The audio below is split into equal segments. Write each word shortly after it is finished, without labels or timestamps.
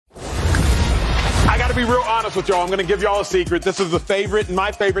to be real honest with y'all. I'm going to give y'all a secret. This is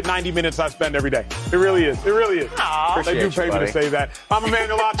my favorite 90 minutes I spend every day. It really is. It really is. Aww. They do pay me to say that. I'm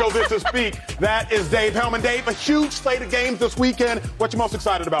Emmanuel Acho. This is Speak. That is Dave Helman. Dave, a huge slate of games this weekend. What you most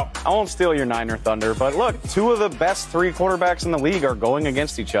excited about? I won't steal your Niner thunder, but look, two of the best three quarterbacks in the league are going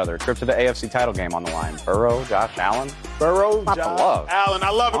against each other. Trip to the AFC title game on the line. Burrow, Josh Allen. Burrow, Not Josh the love. Allen.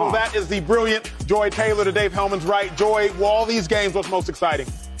 I love it. Well, that is the brilliant Joy Taylor to Dave Helman's right. Joy, all these games, what's most exciting?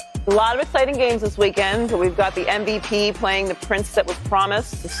 A lot of exciting games this weekend. We've got the MVP playing the prince that was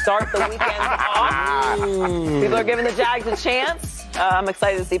promised to start the weekend off. People are giving the Jags a chance. I'm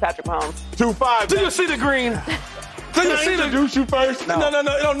excited to see Patrick Mahomes. 2-5. Do you see the green? Do you see the introduce you first? No, it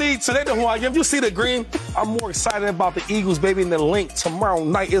don't need to. They know who I am. You see the green? I'm more excited about the Eagles, baby, and the link tomorrow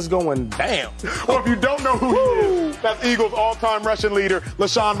night is going down. Well, if you don't know who he is, that's Eagles' all-time rushing leader,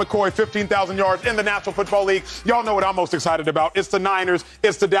 LaShawn McCoy, 15,000 yards in the National Football League. Y'all know what I'm most excited about. It's the Niners.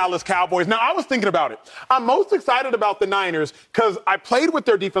 It's the Dallas Cowboys. Now, I was thinking about it. I'm most excited about the Niners because I played with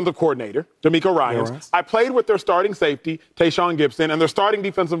their defensive coordinator, DeMeco Ryans. I played with their starting safety, Tayshaun Gibson, and their starting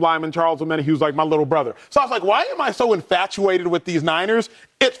defensive lineman, Charles Omenihu, who's like my little brother. So I was like, why am I so infatuated with these Niners?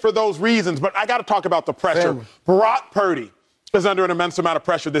 It's for those reasons, but I got to talk about the pressure. Brock Purdy is under an immense amount of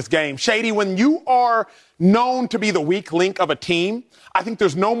pressure this game. Shady, when you are known to be the weak link of a team, I think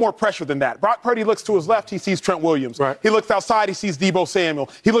there's no more pressure than that. Brock Purdy looks to his left, he sees Trent Williams. Right. He looks outside, he sees Deebo Samuel.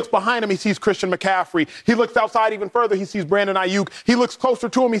 He looks behind him, he sees Christian McCaffrey. He looks outside even further, he sees Brandon Ayuk. He looks closer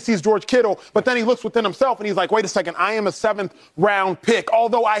to him, he sees George Kittle. But then he looks within himself and he's like, wait a second, I am a 7th-round pick.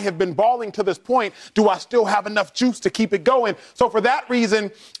 Although I have been balling to this point, do I still have enough juice to keep it going? So for that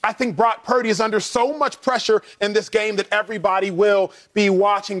reason, I think Brock Purdy is under so much pressure in this game that everybody will be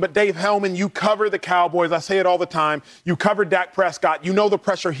watching. But Dave Helman, you cover the Cowboys. I say it all the time. You covered Dak Prescott. You know the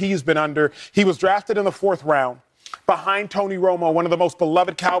pressure he's been under. He was drafted in the 4th round behind Tony Romo, one of the most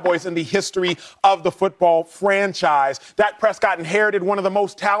beloved Cowboys in the history of the football franchise. Dak Prescott inherited one of the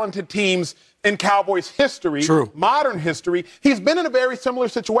most talented teams in Cowboys history, modern history. He's been in a very similar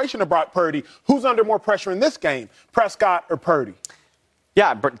situation to Brock Purdy. Who's under more pressure in this game, Prescott or Purdy?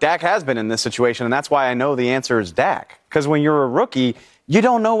 Yeah, but Dak has been in this situation, and that's why I know the answer is Dak. Because when you're a rookie, you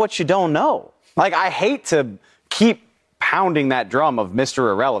don't know what you don't know. Like, I hate to keep pounding that drum of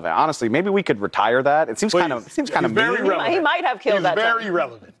Mr. Irrelevant. Honestly, maybe we could retire that. It seems kind of very relevant. He might have killed that. Very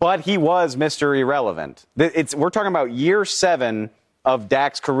relevant. But he was Mr. Irrelevant. We're talking about year 7 of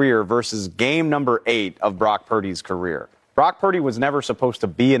Dak's career versus game number 8 of Brock Purdy's career. Brock Purdy was never supposed to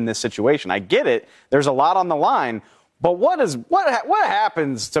be in this situation. I get it. There's a lot on the line. But what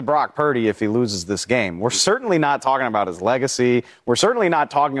happens to Brock Purdy if he loses this game? We're certainly not talking about his legacy. We're certainly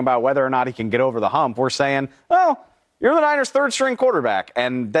not talking about whether or not he can get over the hump. We're saying, well, you're the Niners' 3rd-string quarterback,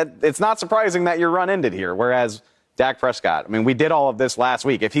 and that it's not surprising that you're run-ended here. Whereas Dak Prescott, I mean, we did all of this last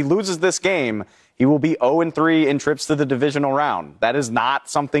week. If he loses this game, he will be 0-3 in trips to the divisional round. That is not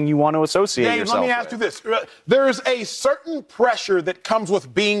something you want to associate yourself with. Let me ask you this. There is a certain pressure that comes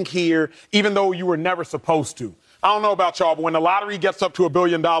with being here, even though you were never supposed to. I don't know about y'all, but when the lottery gets up to $1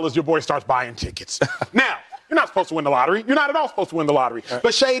 billion, your boy starts buying tickets. Now, you're not supposed to win the lottery. You're not at all supposed to win the lottery. Right.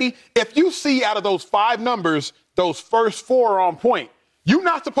 But, Shady, if you see out of those 5 numbers, those first 4 are on point, you're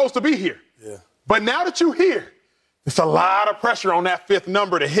not supposed to be here. Yeah. But now that you're here, it's a lot of pressure on that 5th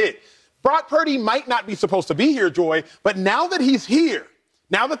number to hit. Brock Purdy might not be supposed to be here, Joy, but now that he's here,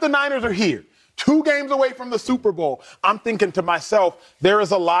 now that the Niners are here, 2 games away from the Super Bowl, I'm thinking to myself, there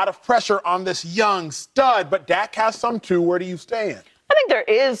is a lot of pressure on this young stud, but Dak has some too. Where do you stand? I think there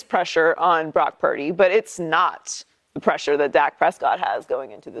is pressure on Brock Purdy, but it's not the pressure that Dak Prescott has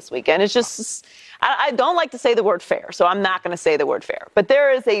going into this weekend. It's just, I don't like to say the word fair, so I'm not going to say the word fair. But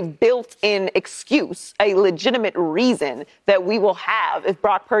there is a built-in excuse, a legitimate reason that we will have if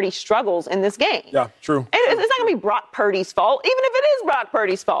Brock Purdy struggles in this game. Yeah, true. And it's not going to be Brock Purdy's fault, even if it is Brock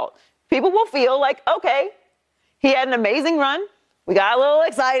Purdy's fault. People will feel like, okay, he had an amazing run. We got a little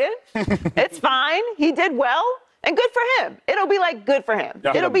excited. It's fine. He did well. And good for him. It'll be like good for him.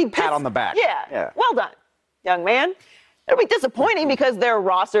 Yeah, it'll be pat on the back. Yeah. Well done, young man. It'll be disappointing because their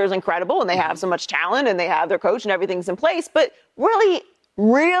roster is incredible and they have so much talent and they have their coach and everything's in place. But really,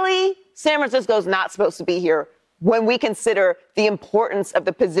 San Francisco's not supposed to be here when we consider the importance of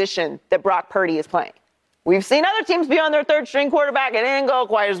the position that Brock Purdy is playing. We've seen other teams be on their 3rd-string quarterback and it didn't go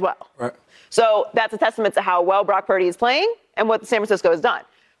quite as well. Right. So that's a testament to how well Brock Purdy is playing and what San Francisco has done.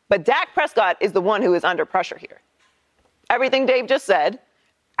 But Dak Prescott is the one who is under pressure here. Everything Dave just said,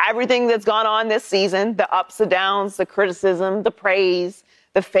 everything that's gone on this season, the ups, the downs, the criticism, the praise,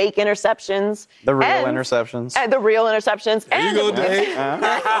 the fake interceptions. The real interceptions. And the real interceptions. There you go, Dave.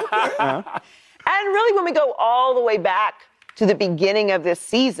 And really, when we go all the way back to the beginning of this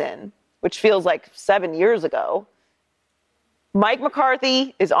season, which feels like 7 years ago. Mike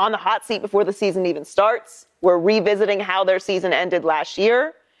McCarthy is on the hot seat before the season even starts. We're revisiting how their season ended last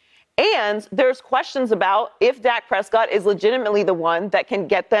year. And there's questions about if Dak Prescott is legitimately the one that can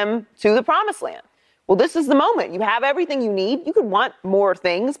get them to the promised land. Well, this is the moment. You have everything you need. You could want more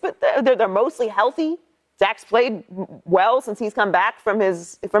things, but they're mostly healthy. Dak's played well since he's come back from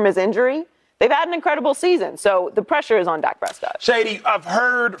his injury. They've had an incredible season, so the pressure is on Dak Prescott. Shady, I've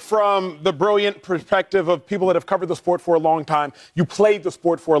heard from the brilliant perspective of people that have covered the sport for a long time. You played the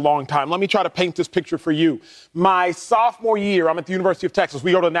sport for a long time. Let me try to paint this picture for you. My sophomore year, I'm at the University of Texas.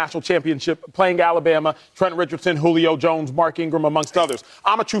 We go to the national championship playing Alabama, Trent Richardson, Julio Jones, Mark Ingram, amongst others.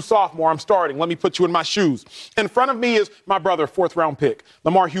 I'm a true sophomore. I'm starting. Let me put you in my shoes. In front of me is my brother, 4th-round pick.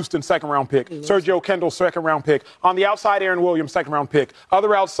 Lamar Houston, 2nd-round pick. Sergio Kendall, 2nd-round pick. On the outside, Aaron Williams, 2nd-round pick.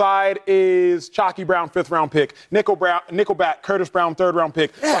 Other outside is Chalky Brown, 5th-round pick. Nickelback, Curtis Brown, 3rd-round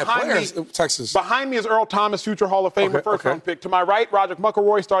pick. Yeah, players in Texas. Behind me is Earl Thomas, future Hall of Famer, 1st-round pick. To my right, Roger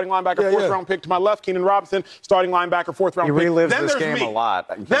McElroy, starting linebacker, 4th-round pick. To my left, Keenan Robinson, starting linebacker, 4th-round pick. He relives this game a lot.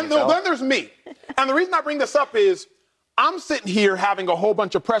 Then there's me. And the reason I bring this up is I'm sitting here having a whole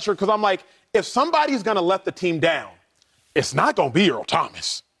bunch of pressure because I'm like, if somebody's going to let the team down, it's not going to be Earl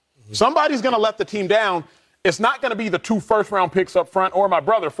Thomas. Somebody's going to let the team down. It's not going to be the 2 first-round picks up front or my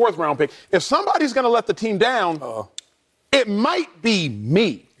brother, 4th-round pick. If somebody's going to let the team down, it might be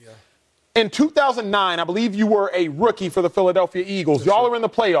me. Yeah. In 2009, I believe you were a rookie for the Philadelphia Eagles. Y'all are in the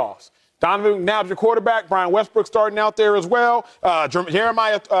playoffs. Donovan McNabb's your quarterback. Brian Westbrook starting out there as well.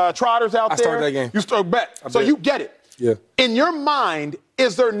 Jeremiah Trotter's out there. I started that game. You start back. So you get it. Yeah. In your mind,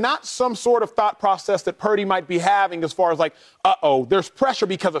 is there not some sort of thought process that Purdy might be having as far as like, there's pressure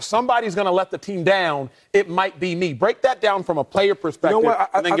because if somebody's going to let the team down, it might be me. Break that down from a player perspective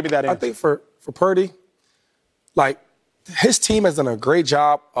and then give me that answer. I think for Purdy, like, his team has done a great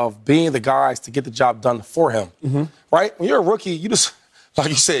job of being the guys to get the job done for him, right? When you're a rookie, you just, like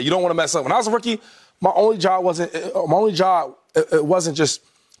you said, you don't want to mess up. When I was a rookie, my only job it wasn't just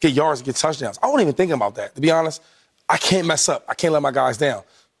get yards and get touchdowns. I wasn't even thinking about that, to be honest. I can't mess up. I can't let my guys down.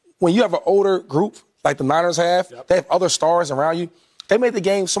 When you have an older group like the Niners have, they have other stars around you, they make the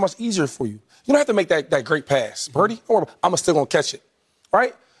game so much easier for you. You don't have to make that great pass. Purdy, I'm still going to catch it,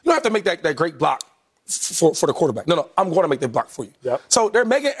 right? You don't have to make that great block for the quarterback. No, I'm going to make that block for you. Yep. So they're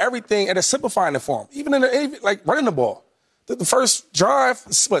making everything, and they're simplifying it for them, even like running the ball. The first drive,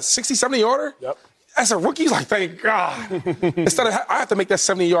 60, 70-yarder? Yep. As a rookie, he's like, thank God. Instead of I have to make that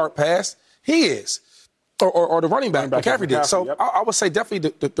 70-yard pass, he is. Or the running back, McCaffrey did. So yep. I would say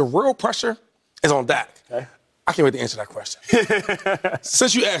definitely the real pressure is on Dak. Okay. I can't wait to answer that question.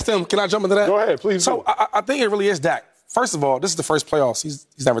 Since you asked him, can I jump into that? Go ahead, please. So I think it really is Dak. First of all, this is the first playoffs. He's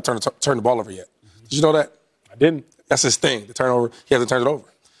never turned the ball over yet. Did you know that? I didn't. That's his thing, the turnover. He hasn't turned it over.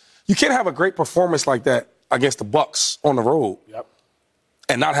 You can't have a great performance like that against the Bucs on the road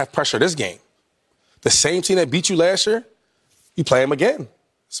and not have pressure this game. The same team that beat you last year, you play them again.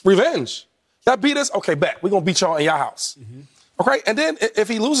 It's revenge. Y'all beat us? Okay, bet. We're going to beat y'all in your house. Okay? And then if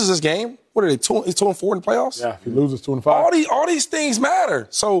he loses this game, what are they, 2-4 in the playoffs? Yeah, if he loses 2-5. All these things matter.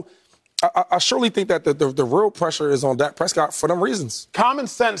 So I surely think that the real pressure is on Dak Prescott for them reasons. Common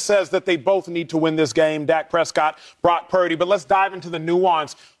sense says that they both need to win this game, Dak Prescott, Brock Purdy. But let's dive into the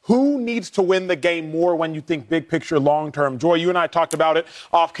nuance. Who needs to win the game more when you think big picture long term? Joy, you and I talked about it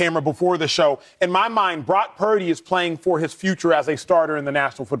off camera before the show. In my mind, Brock Purdy is playing for his future as a starter in the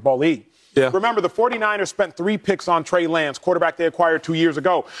National Football League. Yeah. Remember, the 49ers spent 3 picks on Trey Lance, quarterback they acquired 2 years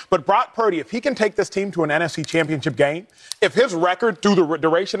ago. But Brock Purdy, if he can take this team to an NFC championship game, if his record through the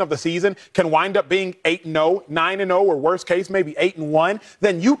duration of the season can wind up being 8-0, 9-0, or worst case, maybe 8-1,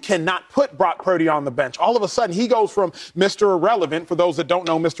 then you cannot put Brock Purdy on the bench. All of a sudden, he goes from Mr. Irrelevant. For those that don't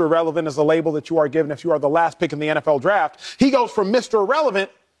know, Mr. Irrelevant is a label that you are given if you are the last pick in the NFL draft. He goes from Mr.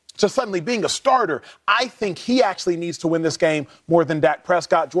 Irrelevant to suddenly being a starter. I think he actually needs to win this game more than Dak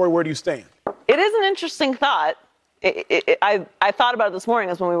Prescott. Joy, where do you stand? It is an interesting thought. I thought about it this morning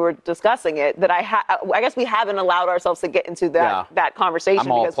as when we were discussing it, that I guess we haven't allowed ourselves to get into that conversation.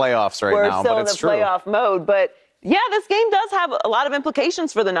 I'm all playoffs right now, but it's true. We're still in the playoff mode. But, yeah, this game does have a lot of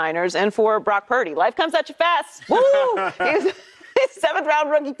implications for the Niners and for Brock Purdy. Life comes at you fast. Woo! He's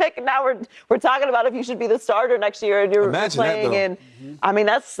 7th-round rookie pick, and now we're talking about if you should be the starter next year and you're playing. And I mean,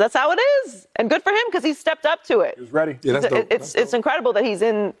 that's how it is. And good for him because he stepped up to it. He's ready. Yeah, it's incredible that he's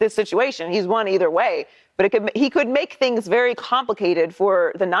in this situation. He's won either way. But he could make things very complicated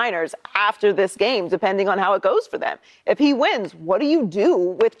for the Niners after this game, depending on how it goes for them. If he wins, what do you do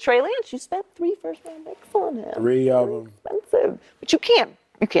with Trey Lance? You spent 3 first-round picks on him. 3 of them. Expensive. But you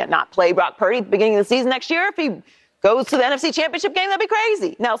can't not play Brock Purdy at the beginning of the season next year if he goes to the NFC Championship game, that'd be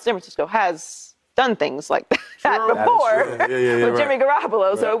crazy. Now, San Francisco has done things like that before with Jimmy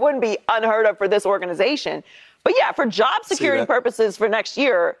Garoppolo, so it wouldn't be unheard of for this organization. But yeah, for job security purposes for next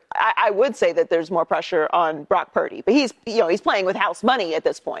year, I would say that there's more pressure on Brock Purdy. But he's playing with house money at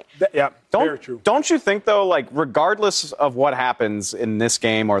this point. Very true. Don't you think, though, like, regardless of what happens in this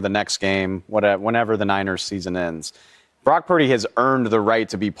game or the next game, whenever the Niners season ends, Brock Purdy has earned the right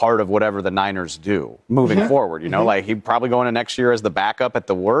to be part of whatever the Niners do moving forward. You know, like he probably going to next year as the backup at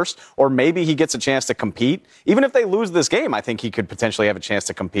the worst, or maybe he gets a chance to compete. Even if they lose this game, I think he could potentially have a chance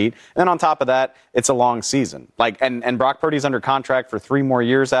to compete. And then on top of that, it's a long season. Like, and Brock Purdy's under contract for 3 more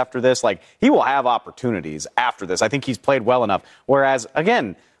years after this. Like, he will have opportunities after this. I think he's played well enough. Whereas,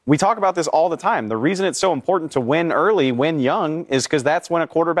 again, we talk about this all the time. The reason it's so important to win early, win young, is because that's when a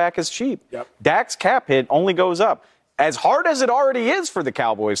quarterback is cheap. Dak's cap hit only goes up. As hard as it already is for the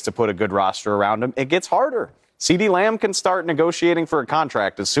Cowboys to put a good roster around him, it gets harder. CeeDee Lamb can start negotiating for a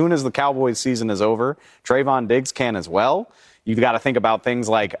contract as soon as the Cowboys season is over. Trayvon Diggs can as well. You've got to think about things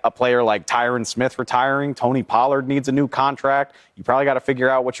like a player like Tyron Smith retiring. Tony Pollard needs a new contract. You probably got to figure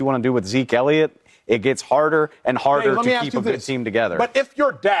out what you want to do with Zeke Elliott. It gets harder and harder to keep a good team together. But if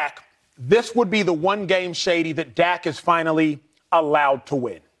you're Dak, this would be the one game, Shady, that Dak is finally allowed to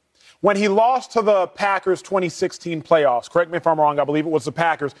win. When he lost to the Packers 2016 playoffs, correct me if I'm wrong, I believe it was the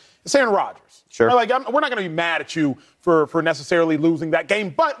Packers, it's Aaron Rodgers. Sure. Like, we're not going to be mad at you for necessarily losing that game,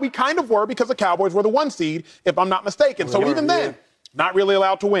 but we kind of were because the Cowboys were the 1 seed, if I'm not mistaken. So even then, not really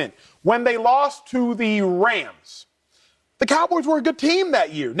allowed to win. When they lost to the Rams, the Cowboys were a good team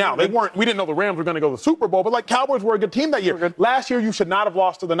that year. Now, we didn't know the Rams were going to go to the Super Bowl, but like Cowboys were a good team that year. Last year, you should not have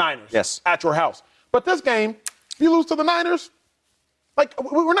lost to the Niners at your house. But this game, if you lose to the Niners, like,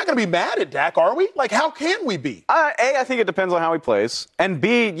 we're not going to be mad at Dak, are we? Like, how can we be? A, I think it depends on how he plays. And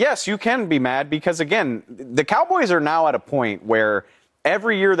B, yes, you can be mad because, again, the Cowboys are now at a point where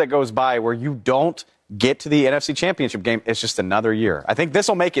every year that goes by where you don't get to the NFC Championship game, it's just another year. I think this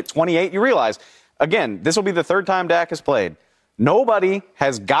will make it 28. You realize, again, this will be the 3rd time Dak has played. Nobody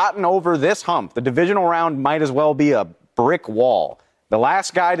has gotten over this hump. The divisional round might as well be a brick wall. The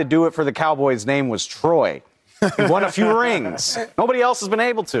last guy to do it for the Cowboys' name was Troy. He won a few rings. Nobody else has been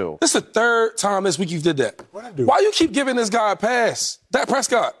able to. This is the 3rd time this week you did that. Why you keep giving this guy a pass? Dak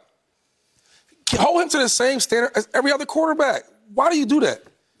Prescott. Hold him to the same standard as every other quarterback. Why do you do that?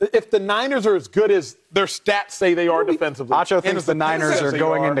 If the Niners are as good as their stats say they are defensively. Acho thinks the Niners are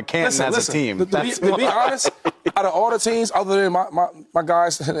going into Canton as a team. To be honest, out of all the teams, other than my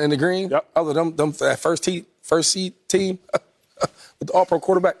guys in the green, other than them that first seed team with the all-pro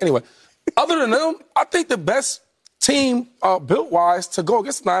quarterback. Anyway, other than them, I think the best team built-wise to go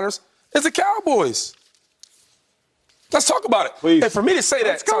against the Niners is the Cowboys. Let's talk about it. Please. And for me to say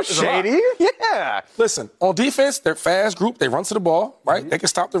Let's that, go, Shady. Yeah. Listen, on defense, they're fast group. They run to the ball, right? They can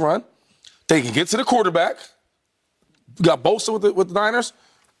stop the run. They can get to the quarterback. You got Bosa with the Niners.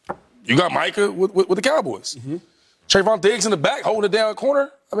 You got Micah with the Cowboys. Trayvon Diggs in the back holding it down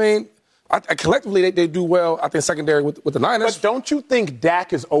corner. I mean, collectively they do well, I think, secondary with the Niners. But don't you think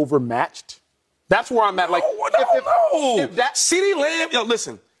Dak is overmatched? That's where I'm at. Like, no. CeeDee Lamb,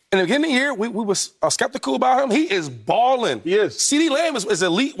 listen. In the beginning of the year, we was skeptical about him. He is balling. He is. CeeDee Lamb is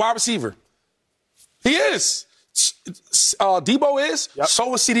elite wide receiver. He is. Debo is. Yep.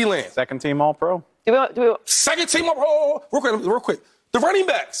 So is CeeDee Lamb. Second team All-Pro. Second team All-Pro. Real quick. The running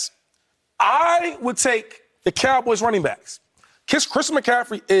backs. I would take the Cowboys running backs. Christian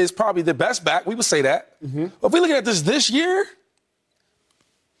McCaffrey is probably the best back. We would say that. But if we look at this year,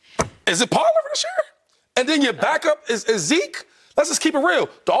 is it Pollard this year? And then your backup is Zeke? Let's just keep it real.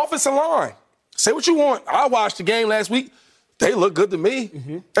 The offensive line. Say what you want. I watched the game last week. They look good to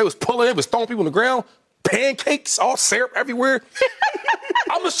me. They was pulling, they was throwing people on the ground. Pancakes, all syrup everywhere.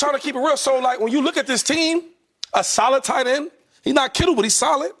 I'm just trying to keep it real. So, like, when you look at this team, a solid tight end, he's not Kittle, but he's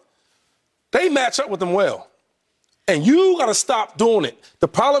solid. They match up with them well. And you got to stop doing it. The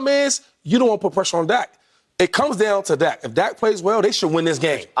problem is you don't want to put pressure on Dak. It comes down to Dak. If Dak plays well, they should win this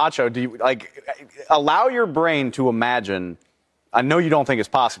game. Acho, do you, allow your brain to imagine – I know you don't think it's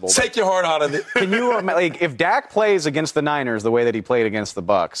possible. Take your heart out of it. Can you, if Dak plays against the Niners the way that he played against the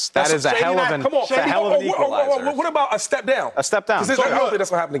Bucs, that is a hell of an equalizer. What about a step down? A step down. I don't think that's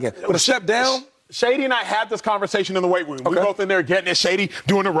going to happen again. But a step down? Shady and I had this conversation in the weight room. Okay. We both in there getting it. Shady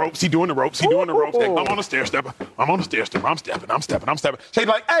doing the ropes. He doing the ropes. I'm on the stair stepper. I'm stepping. Shady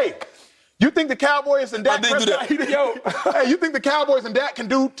like, hey, you think the Cowboys and Dak you think the Cowboys and Dak can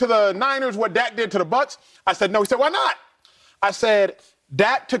do to the Niners what Dak did to the Bucs? I said, no. He said, why not? I said,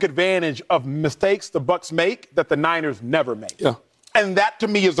 Dak took advantage of mistakes the Bucs make that the Niners never make. Yeah. And that, to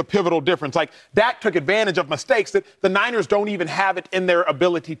me, is a pivotal difference. Like, Dak took advantage of mistakes that the Niners don't even have it in their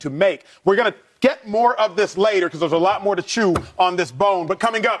ability to make. We're going to get more of this later because there's a lot more to chew on this bone. But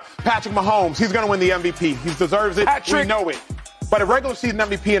coming up, Patrick Mahomes, he's going to win the MVP. He deserves it. We know it. But a regular season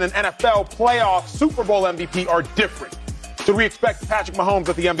MVP and an NFL playoff Super Bowl MVP are different. Should we expect Patrick Mahomes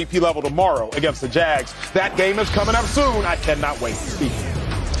at the MVP level tomorrow against the Jags? That game is coming up soon. I cannot wait. Steve.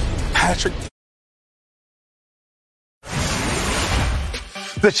 Patrick.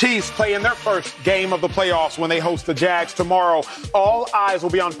 The Chiefs play in their first game of the playoffs when they host the Jags tomorrow. All eyes will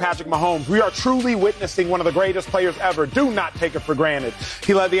be on Patrick Mahomes. We are truly witnessing one of the greatest players ever. Do not take it for granted.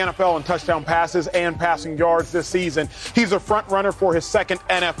 He led the NFL in touchdown passes and passing yards this season. He's a front runner for his second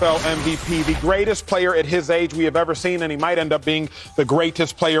NFL MVP, the greatest player at his age we have ever seen, and he might end up being the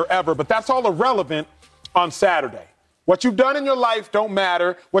greatest player ever. But that's all irrelevant on Saturday. What you've done in your life don't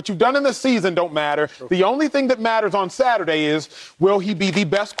matter. What you've done in the season don't matter. The only thing that matters on Saturday is, will he be the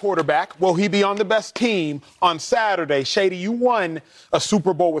best quarterback? Will he be on the best team on Saturday? Shady, you won a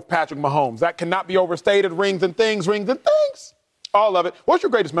Super Bowl with Patrick Mahomes. That cannot be overstated. Rings and things. All of it. What's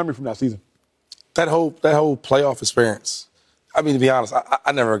your greatest memory from that season? That whole playoff experience. I mean, to be honest,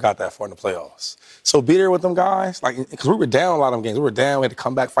 I never got that far in the playoffs. So be there with them guys, like, because we were down a lot of them games. We were down. We had to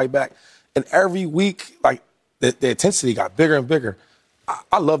come back, fight back. And every week, like, the intensity got bigger and bigger.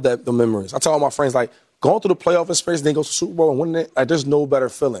 I love the memories. I tell all my friends, like, going through the playoff experience, then go to the Super Bowl and winning it, like, there's no better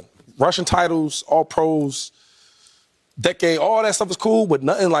feeling. Rushing titles, all pros, decade, all that stuff is cool, but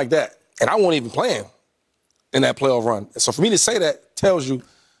nothing like that. And I wasn't even playing in that playoff run. So for me to say that tells you,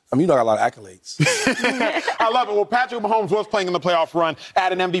 I mean, you know, I got a lot of accolades. I love it. Well, Patrick Mahomes was playing in the playoff run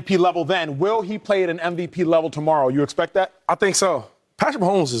at an MVP level then. Will he play at an MVP level tomorrow? You expect that? I think so. Patrick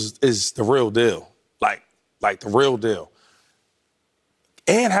Mahomes is the real deal. Like the real deal.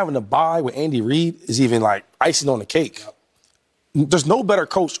 And having to bye with Andy Reid is even like icing on the cake. Yep. There's no better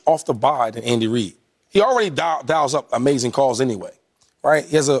coach off the bye than Andy Reid. He already dials up amazing calls anyway, right?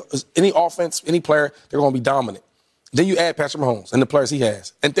 He has any offense, any player, they're going to be dominant. Then you add Patrick Mahomes and the players he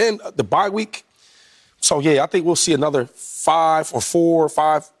has. And then the bye week. So, yeah, I think we'll see another 5 or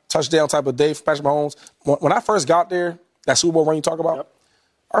 5 touchdown type of day for Patrick Mahomes. When I first got there, that Super Bowl run you talk about,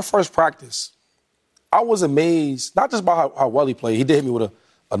 our first practice, I was amazed, not just by how well he played. He did hit me with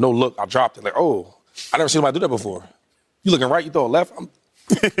a no-look. I dropped it. Like, oh, I never seen somebody do that before. You looking right, you throw a left.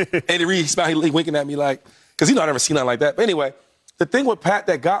 Andy Reid, he winking at me like, because I never seen nothing like that. But anyway, the thing with Pat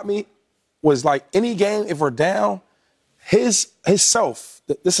that got me was, like, any game, if we're down, his self,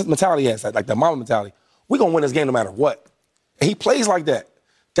 this is mentality he has, like the mama mentality, we're going to win this game no matter what. And he plays like that.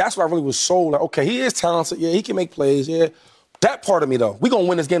 That's what I really was sold. Like, okay, he is talented. Yeah, he can make plays. Yeah. That part of me, though, we're going to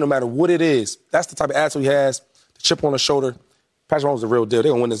win this game no matter what it is. That's the type of attitude he has, the chip on the shoulder. Patrick Mahomes is the real deal. They're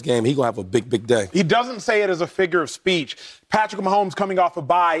going to win this game. He's going to have a big, big day. He doesn't say it as a figure of speech. Patrick Mahomes, coming off a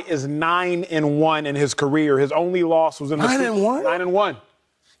bye, is 9-1 in his career. His only loss was in the 9-1? 9-1.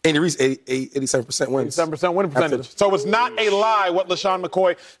 Andy Reid's 87% wins. 87% winning percentage. So it's not a lie what LaShawn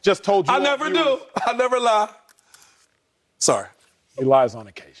McCoy just told you. I never do. I never lie. Sorry. He lies on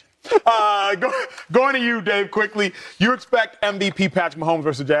occasion. Going to you, Dave, quickly. You expect MVP Patrick Mahomes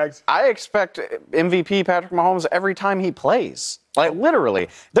versus Jags? I expect MVP Patrick Mahomes every time he plays. Like, literally.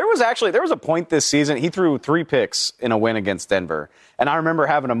 There was a point this season, he threw 3 picks in a win against Denver. And I remember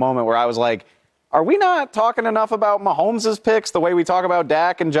having a moment where I was like, are we not talking enough about Mahomes' picks the way we talk about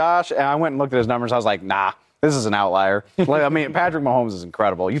Dak and Josh? And I went and looked at his numbers. I was like, nah, this is an outlier. I mean, Patrick Mahomes is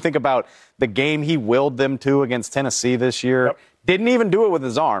incredible. You think about the game he willed them to against Tennessee this year. Yep. Didn't even do it with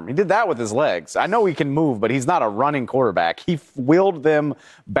his arm. He did that with his legs. I know he can move, but he's not a running quarterback. He willed them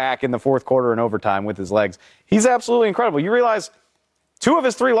back in the fourth quarter and overtime with his legs. He's absolutely incredible. You realize 2 of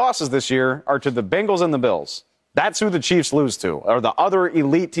his 3 losses this year are to the Bengals and the Bills. That's who the Chiefs lose to, or the other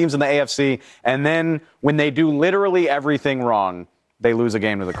elite teams in the AFC. And then when they do literally everything wrong, they lose a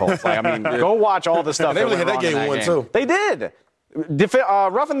game to the Colts. Like, I mean, go watch all the stuff. They really had that game won, too. They did.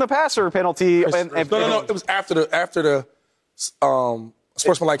 Roughing the passer penalty. No. It was after the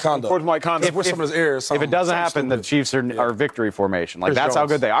sportsmanlike conduct. Sportsmanlike conduct. With some of his errors. If it doesn't happen, the Chiefs are victory formation. Like, that's how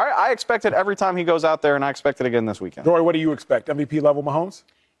good they are. I expect it every time he goes out there, and I expect it again this weekend. Joy, what do you expect? MVP level Mahomes?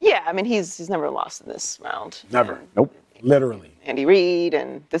 Yeah, I mean, he's never lost in this round. Never. Nope. Literally. Andy Reid,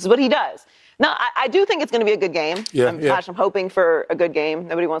 and this is what he does. No, I do think it's going to be a good game. Gosh, I'm hoping for a good game.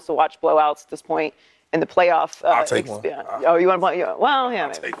 Nobody wants to watch blowouts at this point in the playoff. I'll take one. Oh, you want to play? Well, yeah.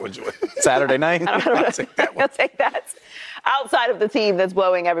 I'll take one, Joy. Saturday night? I'll take that one. I'll take that. Outside of the team that's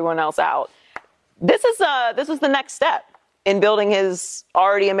blowing everyone else out. This is the next step in building his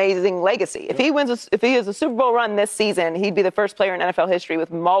already amazing legacy. If he is a Super Bowl run this season, he'd be the first player in NFL history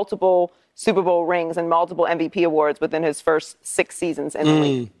with multiple Super Bowl rings and multiple MVP awards within his first 6 seasons in the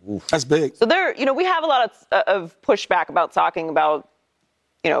league. That's big. So we have a lot of pushback about talking about,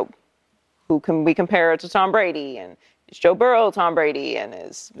 who can we compare to Tom Brady, and is Joe Burrow Tom Brady, and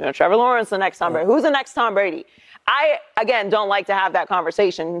is Trevor Lawrence the next Tom Brady? Who's the next Tom Brady? I, again, don't like to have that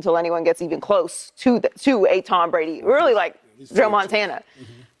conversation until anyone gets even close to a Tom Brady, really like Joe Montana.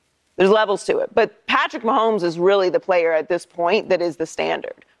 There's levels to it. But Patrick Mahomes is really the player at this point that is the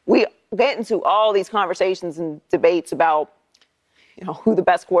standard. We get into all these conversations and debates about, who the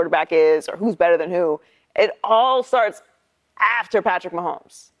best quarterback is or who's better than who. It all starts after Patrick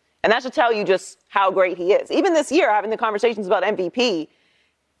Mahomes. And that should tell you just how great he is. Even this year, having the conversations about MVP,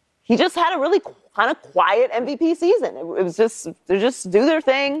 he just had a really kind of quiet MVP season. It was just, they just do their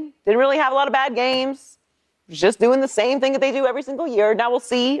thing. Didn't really have a lot of bad games. Just doing the same thing that they do every single year. Now we'll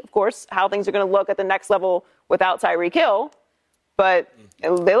see, of course, how things are going to look at the next level without Tyreek Hill. But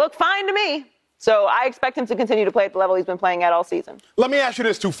they look fine to me. So I expect him to continue to play at the level he's been playing at all season. Let me ask you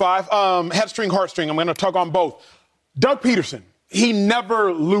this, 2-5. Headstring, heartstring. I'm going to tug on both. Doug Peterson, he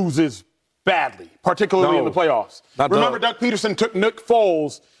never loses badly, particularly in the playoffs. Remember, Doug Peterson took Nick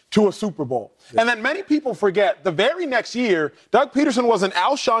Foles to a Super Bowl. Yeah. And then many people forget the very next year, Doug Peterson was an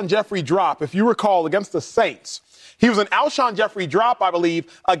Alshon Jeffrey drop, if you recall, against the Saints. He was an Alshon Jeffrey drop, I believe,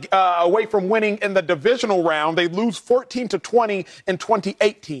 away from winning in the divisional round. They lose 14-20 in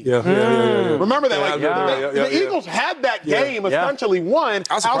 2018. Yeah. Remember that? The Eagles had that game, essentially won.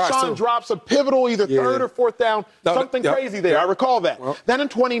 Alshon drops a pivotal, either third or fourth down, something crazy there. I recall that. Well, then in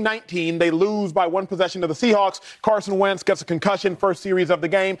 2019, they lose by 1 possession to the Seahawks. Carson Wentz gets a concussion, first series of the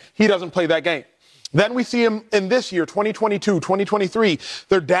game. He doesn't play that game. Then we see him in this year, 2022, 2023.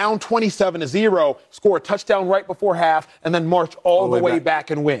 They're down 27-0, score a touchdown right before half, and then march all the way back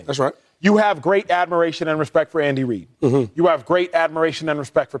and win. That's right. You have great admiration and respect for Andy Reid. You have great admiration and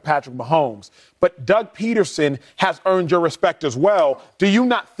respect for Patrick Mahomes. But Doug Peterson has earned your respect as well. Do you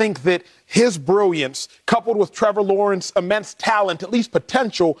not think that his brilliance, coupled with Trevor Lawrence's immense talent, at least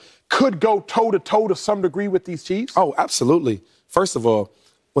potential, could go toe-to-toe to some degree with these Chiefs? Oh, absolutely. First of all,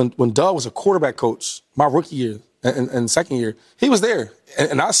 when Doug was a quarterback coach, my rookie year and second year, he was there.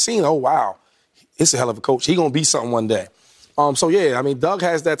 And I seen, oh, wow, it's a hell of a coach. He going to be something one day. Doug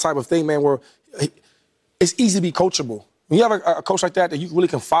has that type of thing, man, where it's easy to be coachable. When you have a coach like that you really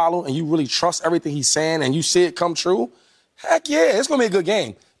can follow and you really trust everything he's saying and you see it come true, heck yeah, it's going to be a good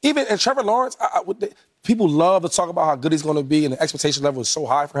game. Even in Trevor Lawrence, people love to talk about how good he's going to be and the expectation level is so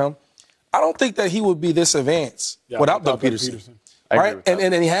high for him. I don't think that he would be this advanced without Doug Peterson. Right?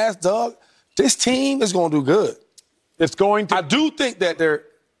 And he has Doug. This team is going to do good. It's going to. I do think that they're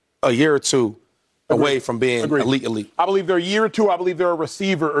a year or two away from being elite. I believe they're a year or two. I believe they're a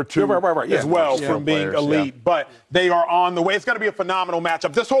receiver or two as well from being elite. Yeah. But they are on the way. It's going to be a phenomenal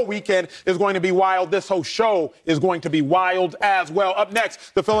matchup. This whole weekend is going to be wild. This whole show is going to be wild as well. Up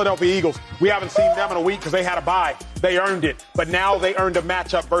next, the Philadelphia Eagles. We haven't seen them in a week because they had a bye. They earned it. But now they earned a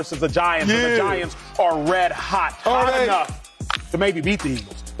matchup versus the Giants. And the Giants are red hot. Hot enough to maybe beat the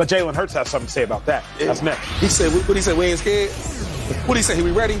Eagles. But Jalen Hurts has something to say about that. That's next. He said, what he said, we ain't scared? What he say,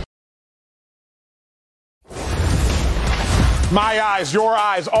 we ready? My eyes, your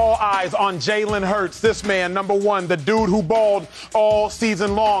eyes, all eyes on Jalen Hurts. This man, number one, the dude who balled all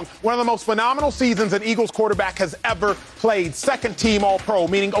season long. One of the most phenomenal seasons an Eagles quarterback has ever played. Second team All-Pro,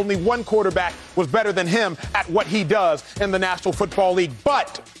 meaning only one quarterback was better than him at what he does in the National Football League.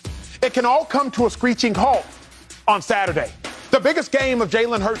 But it can all come to a screeching halt on Saturday. The biggest game of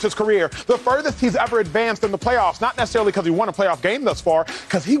Jalen Hurts' career, the furthest he's ever advanced in the playoffs, not necessarily because he won a playoff game thus far,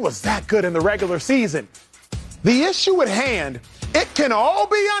 because he was that good in the regular season. The issue at hand, it can all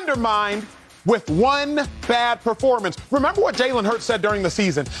be undermined with one bad performance. Remember what Jalen Hurts said during the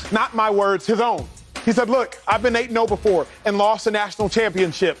season. Not my words, his own. He said, look, I've been 8-0 before and lost a national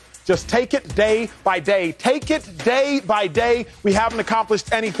championship. Just take it day by day. Take it day by day. We haven't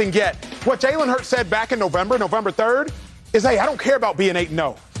accomplished anything yet. What Jalen Hurts said back in November 3rd, is, hey, I don't care about being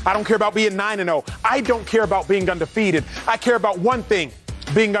 8-0. I don't care about being 9-0. I don't care about being undefeated. I care about one thing.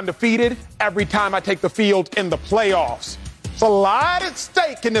 Being undefeated every time I take the field in the playoffs. It's a lot at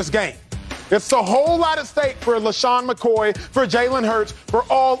stake in this game. It's a whole lot at stake for LeSean McCoy, for Jalen Hurts, for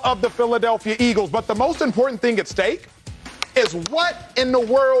all of the Philadelphia Eagles. But the most important thing at stake is what in the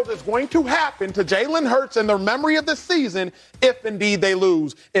world is going to happen to Jalen Hurts and their memory of this season if indeed they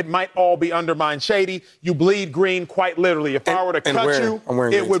lose. It might all be undermined. Shady, you bleed green quite literally. If I were to cut you,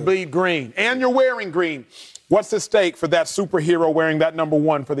 it would bleed green. And you're wearing green. What's at stake for that superhero wearing that number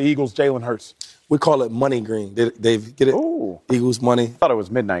one for the Eagles, Jalen Hurts? We call it money green. Dave, get it? Ooh. Eagles money. I thought it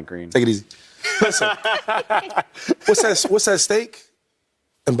was midnight green. Take it easy. Listen, what's at stake?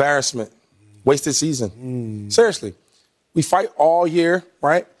 Embarrassment. Wasted season. Seriously. We fight all year,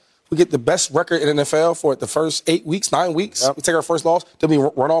 right? We get the best record in the NFL for the first 8 weeks, 9 weeks. Yep. We take our first loss. Then we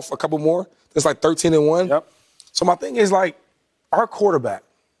run off a couple more. It's like 13-1. Yep. So my thing is, like, our quarterback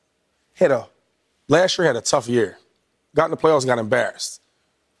last year had a tough year. Got in the playoffs and got embarrassed.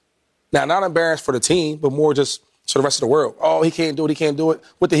 Now, not embarrassed for the team, but more just for the rest of the world. Oh, he can't do it.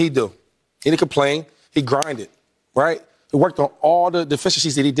 What did he do? He didn't complain. He grinded, right? He worked on all the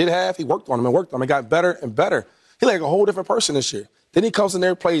deficiencies that he did have. He worked on them and got better and better. He's like a whole different person this year. Then he comes in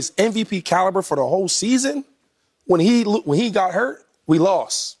there, plays MVP caliber for the whole season. When he got hurt, we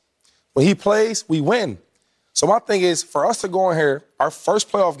lost. When he plays, we win. So my thing is, for us to go in here, our first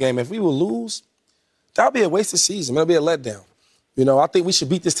playoff game, if we will lose, that'll be a wasted season. It'll be a letdown. You know, I think we should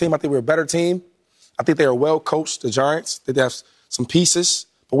beat this team. I think we're a better team. I think they are well coached, the Giants. They have some pieces,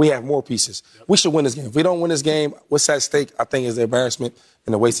 but we have more pieces. Yep. We should win this game. If we don't win this game, what's at stake, I think, is the embarrassment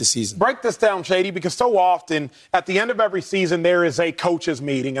and the wasted season. Break this down, Shady, because so often at the end of every season there is a coaches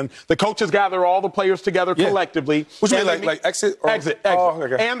meeting, and the coaches gather all the players together collectively. Which mean like exit? Or? Exit. Oh,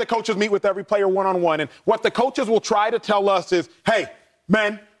 okay. And the coaches meet with every player one-on-one. And what the coaches will try to tell us is, hey,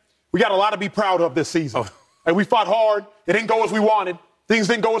 man, we got a lot to be proud of this season. And we fought hard. It didn't go as we wanted. Things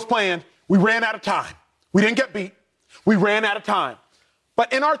didn't go as planned. We ran out of time. We didn't get beat. We ran out of time.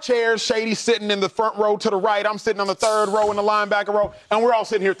 But in our chairs, Shady's sitting in the front row to the right. I'm sitting on the third row in the linebacker row. And we're all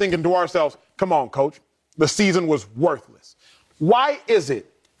sitting here thinking to ourselves, come on, coach. The season was worthless. Why is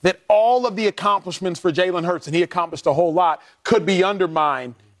it that all of the accomplishments for Jalen Hurts, and he accomplished a whole lot, could be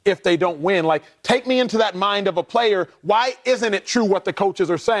undermined if they don't win? Like, take me into that mind of a player. Why isn't it true what the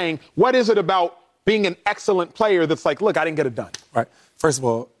coaches are saying? What is it about being an excellent player that's like, look, I didn't get it done? Right. First of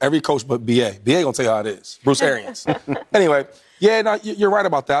all, every coach but B.A. B.A. going to tell you how it is. Bruce Arians. Anyway, yeah, no, you're right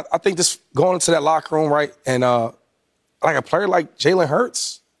about that. I think just going into that locker room, right, and like a player like Jalen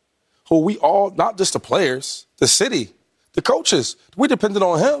Hurts, who we all, not just the players, the city, the coaches, we depended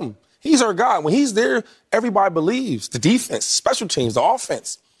on him. He's our guy. When he's there, everybody believes. The defense, special teams, the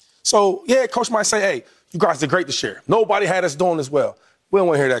offense. So, yeah, coach might say, hey, you guys did great this year. Nobody had us doing this well. We don't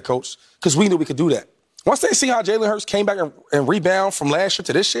want to hear that, coach, because we knew we could do that. Once they see how Jalen Hurts came back and rebound from last year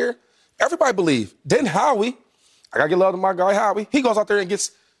to this year, everybody believed. Then Howie, I got to give love to my guy Howie, he goes out there and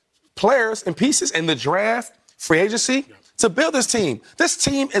gets players and pieces in the draft, free agency, to build this team. This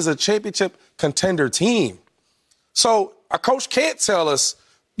team is a championship contender team. So a coach can't tell us,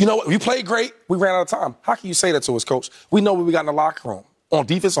 you know what, we played great, we ran out of time. How can you say that to us, coach? We know what we got in the locker room. On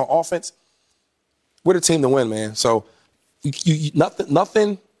defense, on offense, we're the team to win, man. So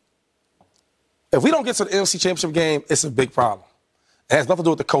nothing. If we don't get to the NFC Championship game, it's a big problem. It has nothing to do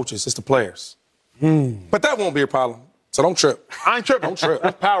with the coaches. It's the players. But that won't be a problem. So don't trip. I ain't tripping. Don't trip.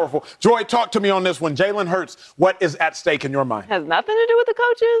 That's powerful. Joy, talk to me on this one. Jalen Hurts, what is at stake in your mind? Has nothing to do with the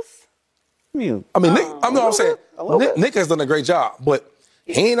coaches. I mean, Nick has done a great job, but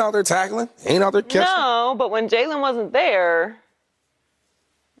he ain't out there tackling. He ain't out there catching. No, but when Jalen wasn't there.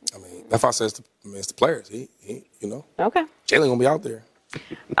 I mean, that's why I say it's the players. He you know. Okay. Jalen going to be out there.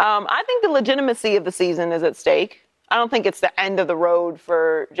 I think the legitimacy of the season is at stake. I don't think it's the end of the road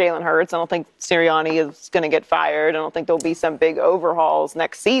for Jalen Hurts. I don't think Sirianni is going to get fired. I don't think there'll be some big overhauls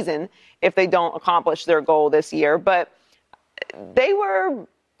next season if they don't accomplish their goal this year. But they were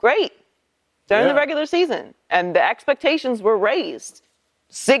great during the regular season, and the expectations were raised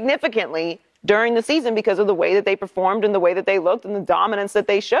significantly during the season because of the way that they performed and the way that they looked and the dominance that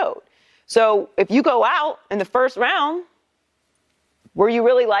they showed. So if you go out in the first round, were you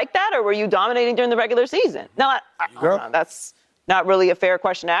really like that, or were you dominating during the regular season? No, I don't know. That's not really a fair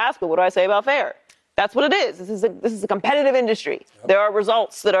question to ask, but what do I say about fair? That's what it is. This is a competitive industry. Yep. There are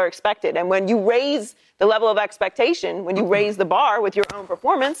results that are expected. And when you raise the level of expectation, when you raise the bar with your own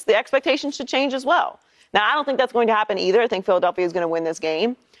performance, the expectation should change as well. Now, I don't think that's going to happen either. I think Philadelphia is going to win this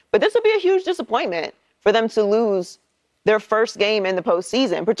game. But this would be a huge disappointment for them to lose their first game in the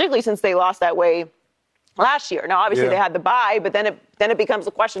postseason, particularly since they lost that way last year. Now, obviously, they had the bye, but then it becomes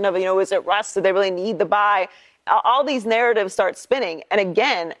a question of, is it rust? Do they really need the bye? All these narratives start spinning. And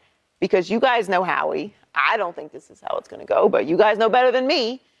again, because you guys know Howie, I don't think this is how it's going to go, but you guys know better than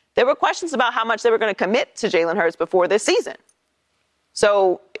me. There were questions about how much they were going to commit to Jalen Hurts before this season.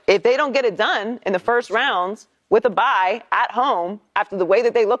 So if they don't get it done in the first rounds with a bye at home after the way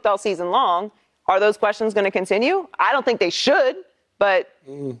that they looked all season long, are those questions going to continue? I don't think they should, but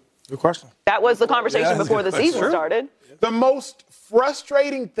good question. That was the conversation before the season started. The most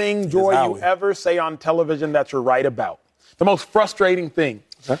frustrating thing, Joy, you ever say on television that you're right about. The most frustrating thing.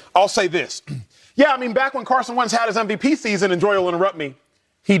 Okay. I'll say this. Yeah, I mean, back when Carson Wentz had his MVP season, and Joy will interrupt me,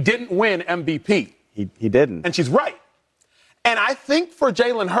 he didn't win MVP. He didn't. And she's right. And I think for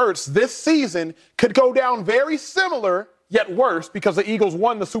Jalen Hurts, this season could go down very similar, yet worse, because the Eagles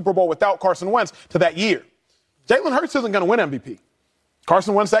won the Super Bowl without Carson Wentz to that year. Jalen Hurts isn't going to win MVP.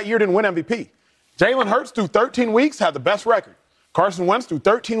 Carson Wentz that year didn't win MVP. Jalen Hurts through 13 weeks had the best record. Carson Wentz through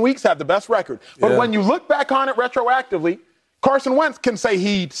 13 weeks had the best record. But when you look back on it retroactively, Carson Wentz can say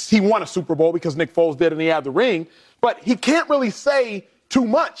he won a Super Bowl because Nick Foles did and he had the ring, but he can't really say too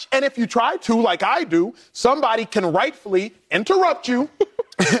much. And if you try to, like I do, somebody can rightfully interrupt you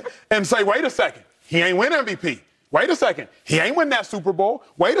and say, wait a second, he ain't win MVP. Wait a second, he ain't win that Super Bowl.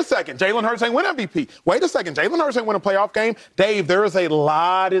 Wait a second, Jalen Hurts ain't win MVP. Wait a second, Jalen Hurts ain't win a playoff game. Dave, there is a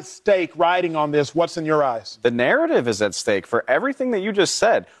lot at stake riding on this. What's in your eyes? The narrative is at stake for everything that you just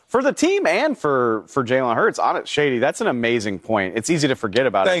said. For the team and for Jalen Hurts. Shady, that's an amazing point. It's easy to forget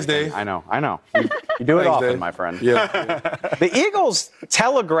about it. Thanks, Dave. I know. You do it often, Dave. My friend. Yeah. The Eagles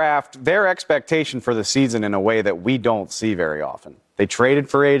telegraphed their expectation for the season in a way that we don't see very often. They traded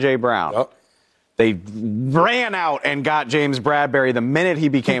for A.J. Brown. Yep. They ran out and got James Bradbury the minute he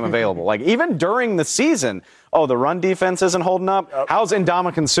became available. Like, even during the season, the run defense isn't holding up. Yep. How's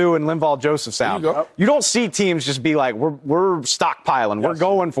Ndamukong Suh and Linval Joseph sound? You don't see teams just be like, we're stockpiling. Yes. We're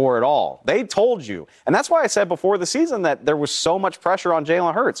going for it all. They told you. And that's why I said before the season that there was so much pressure on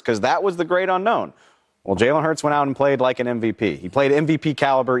Jalen Hurts, because that was the great unknown. Well, Jalen Hurts went out and played like an MVP. He played MVP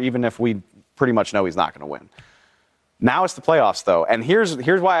caliber, even if we pretty much know he's not going to win. Now it's the playoffs, though. And here's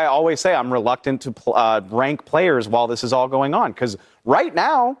why I always say I'm reluctant to rank players while this is all going on. Because right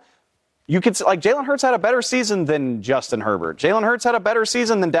now, you could like Jalen Hurts had a better season than Justin Herbert. Jalen Hurts had a better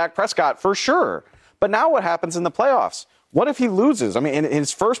season than Dak Prescott, for sure. But now what happens in the playoffs? What if he loses? I mean, in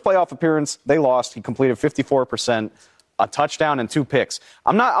his first playoff appearance, they lost. He completed 54%, a touchdown, and 2 picks.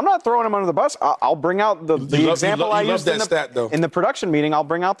 I'm not throwing him under the bus. I'll bring out the example I used in the production meeting. I'll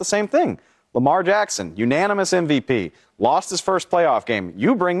bring out the same thing. Lamar Jackson, unanimous MVP, lost his first playoff game.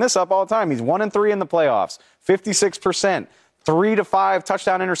 You bring this up all the time. He's 1-3 in the playoffs, 56%, 3-5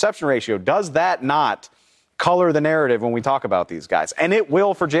 touchdown interception ratio. Does that not color the narrative when we talk about these guys? And it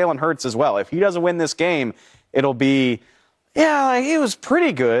will for Jalen Hurts as well. If he doesn't win this game, it'll be, he was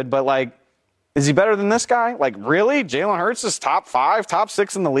pretty good, but is he better than this guy? Really? Jalen Hurts is top 5, top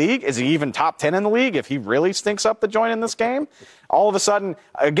 6 in the league? Is he even top 10 in the league if he really stinks up the joint in this game? All of a sudden,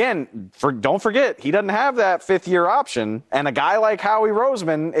 again, don't forget, he doesn't have that 5th-year option. And a guy like Howie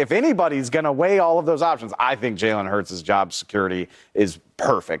Roseman, if anybody's going to weigh all of those options, I think Jalen Hurts' job security is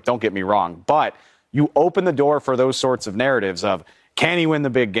perfect. Don't get me wrong. But you open the door for those sorts of narratives of, can he win the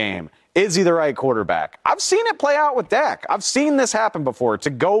big game? Is he the right quarterback? I've seen it play out with Dak. I've seen this happen before. To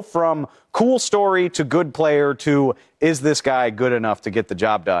go from cool story to good player to, is this guy good enough to get the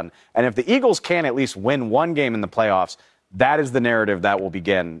job done? And if the Eagles can at least win one game in the playoffs, that is the narrative that will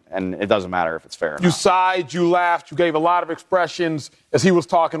begin, and it doesn't matter if it's fair or not. You sighed, you laughed, you gave a lot of expressions. As he was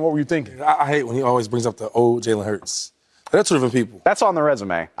talking, what were you thinking? I hate when he always brings up the old Jalen Hurts. They're 2 different people. That's on the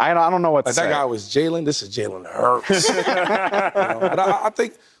resume. I don't know what to say. That guy was Jalen. This is Jalen Hurts. I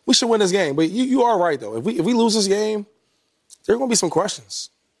think we should win this game. But you are right, though. If we lose this game, there are going to be some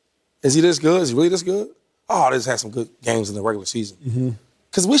questions. Is he this good? Is he really this good? They just had some good games in the regular season.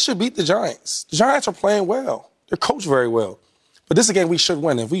 Because we should beat the Giants. The Giants are playing well. They're coached very well. But this is a game we should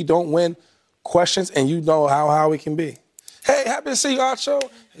win. If we don't win, questions, and you know how we can be. Hey, happy to see you, Acho.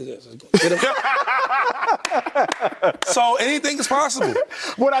 So anything is possible.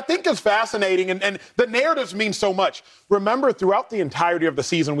 What I think is fascinating, and the narratives mean so much. Remember, throughout the entirety of the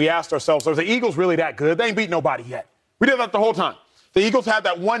season, we asked ourselves, are the Eagles really that good? They ain't beat nobody yet. We did that the whole time. The Eagles had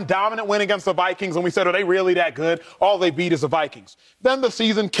that one dominant win against the Vikings, and we said, are they really that good? All they beat is the Vikings. Then the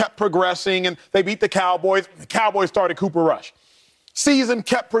season kept progressing, and they beat the Cowboys. The Cowboys started Cooper Rush. Season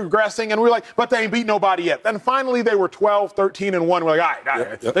kept progressing, and we were like, but they ain't beat nobody yet. Then finally they were 12, 13, and 1. We're like, all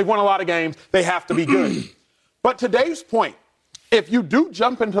right. They've won a lot of games. They have to be good. But to Dave's point, if you do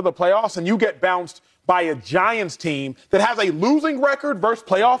jump into the playoffs and you get bounced by a Giants team that has a losing record versus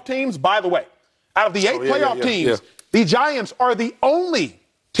playoff teams, by the way, out of the 8 playoff teams, the Giants are the only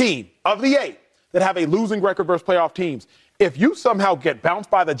team of the 8 that have a losing record versus playoff teams. If you somehow get bounced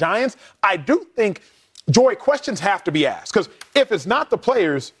by the Giants, I do think, Joy, questions have to be asked. Because if it's not the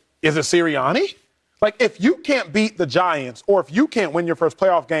players, is it Sirianni? If you can't beat the Giants, or if you can't win your first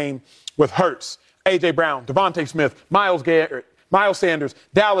playoff game with Hurts, A.J. Brown, Devontae Smith, Miles Garrett, Miles Sanders,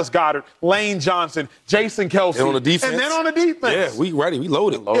 Dallas Goedert, Lane Johnson, Jason Kelce. And on the defense. And then on the defense. Yeah, we ready. We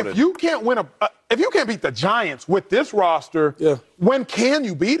loaded. If you can't win if you can't beat the Giants with this roster, when can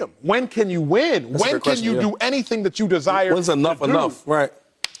you beat them? When can you win? That's when can you do anything that you desire? When's enough? Right.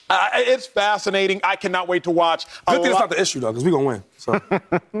 It's fascinating. I cannot wait to watch. Good thing it's not the issue, though, because we're going to win.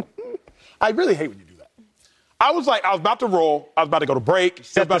 So. I really hate when you do that. I was about to roll. I was about to go to break.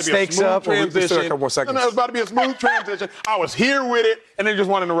 Set it was about the to be a stakes smooth up. transition. We still got a couple more seconds. And it was about to be a smooth transition. I was here with it, and then just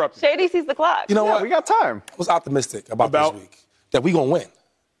want to interrupt you. Shady sees the clock. You know what? We got time. I was optimistic about About? this week that we gonna win.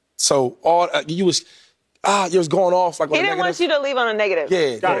 So you was going off like. He didn't want you to leave on a negative.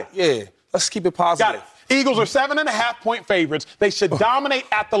 Yeah. Let's keep it positive. Got it. Eagles are 7.5-point favorites. They should dominate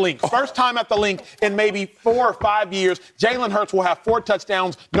at the Link. First time at the Link in maybe 4 or 5 years. Jalen Hurts will have 4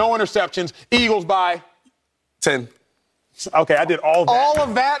 touchdowns, no interceptions. Eagles by 10. Okay, I did all that. All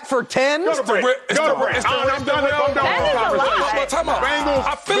of that for 10? Go to break. Go to break. I'm done with the That is a lie. Time out. Bengals,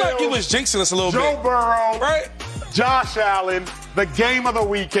 I feel like you was Bills, jinxing us a little Joe bit. Burrow, Right? Josh Allen, the game of the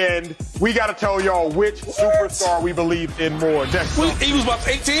weekend. We got to tell y'all which superstar we believe in more. Next up. Eagles about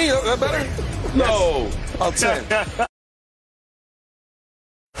 18. Is that better? No. About 10.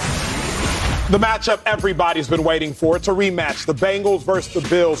 The matchup everybody's been waiting for. It's a rematch. The Bengals versus the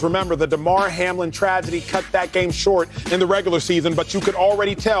Bills. Remember, the Damar Hamlin tragedy cut that game short in the regular season, but you could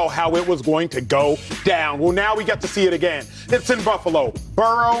already tell how it was going to go down. Well, now we get to see it again. It's in Buffalo.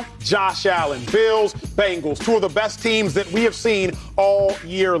 Burrow, Josh Allen, Bills, Bengals. 2 of the best teams that we have seen all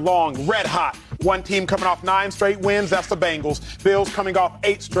year long. Red hot. One team coming off 9 straight wins, that's the Bengals. Bills coming off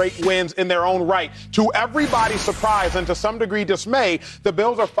 8 straight wins in their own right. To everybody's surprise and to some degree dismay, the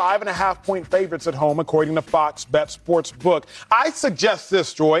Bills are 5.5-point favorites at home, according to Fox Bet Sportsbook. I suggest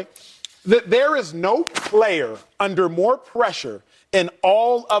this, Joy, that there is no player under more pressure in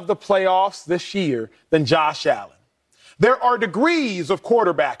all of the playoffs this year than Josh Allen. There are degrees of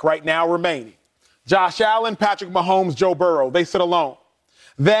quarterback right now remaining. Josh Allen, Patrick Mahomes, Joe Burrow, they sit alone.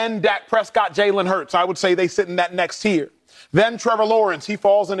 Then Dak Prescott, Jalen Hurts. I would say they sit in that next tier. Then Trevor Lawrence, he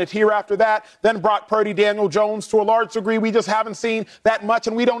falls in a tier after that. Then Brock Purdy, Daniel Jones. To a large degree, we just haven't seen that much,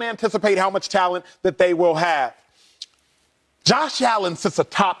 and we don't anticipate how much talent that they will have. Josh Allen sits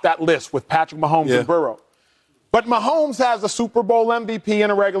atop that list with Patrick Mahomes and Burrow. But Mahomes has a Super Bowl MVP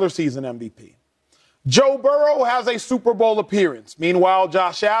and a regular season MVP. Joe Burrow has a Super Bowl appearance. Meanwhile,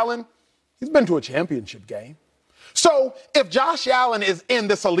 Josh Allen, he's been to a championship game. So if Josh Allen is in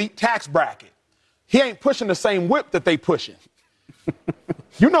this elite tax bracket, he ain't pushing the same whip that they pushing.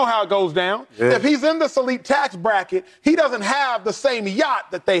 You know how it goes down. Yeah. If he's in this elite tax bracket, he doesn't have the same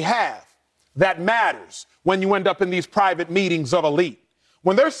yacht that they have. That matters when you end up in these private meetings of elite.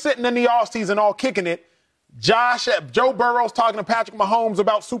 When they're sitting in the offseason all kicking it, Joe Burrow's talking to Patrick Mahomes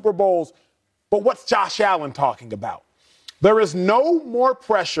about Super Bowls, but what's Josh Allen talking about? There is no more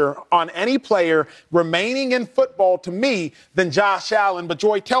pressure on any player remaining in football to me than Josh Allen. But,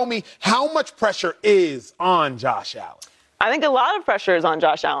 Joy, tell me how much pressure is on Josh Allen? I think a lot of pressure is on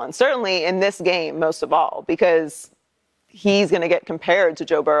Josh Allen, certainly in this game most of all, because he's going to get compared to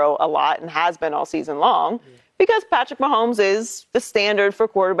Joe Burrow a lot and has been all season long because Patrick Mahomes is the standard for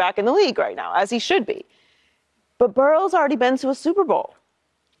quarterback in the league right now, as he should be. But Burrow's already been to a Super Bowl.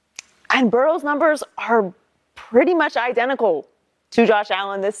 And Burrow's numbers are pretty much identical to Josh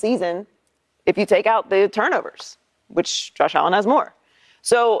Allen this season if you take out the turnovers, which Josh Allen has more.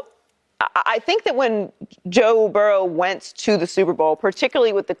 So I think that when Joe Burrow went to the Super Bowl,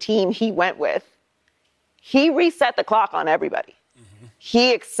 particularly with the team he went with, he reset the clock on everybody. Mm-hmm.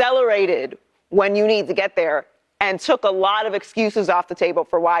 He accelerated when you need to get there and took a lot of excuses off the table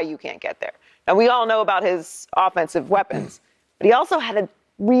for why you can't get there. Now, we all know about his offensive weapons, but he also had a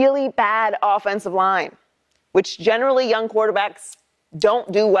really bad offensive line, which generally young quarterbacks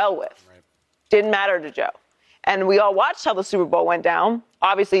don't do well with. Right. Didn't matter to Joe. And we all watched how the Super Bowl went down.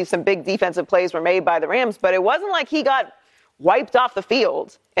 Obviously, some big defensive plays were made by the Rams, but it wasn't like he got wiped off the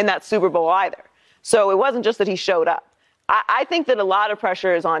field in that Super Bowl either. So it wasn't just that he showed up. I think that a lot of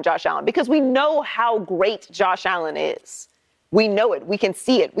pressure is on Josh Allen because we know how great Josh Allen is. We know it. We can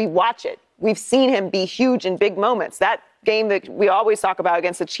see it. We watch it. We've seen him be huge in big moments. That game that we always talk about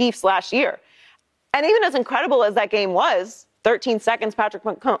against the Chiefs last year. And even as incredible as that game was, 13 seconds, Patrick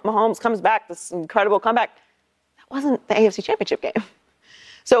Mahomes comes back, this incredible comeback. That wasn't the AFC Championship game.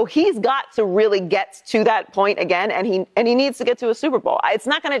 So he's got to really get to that point again, and he needs to get to a Super Bowl. It's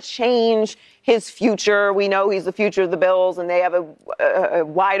not going to change his future. We know he's the future of the Bills, and they have a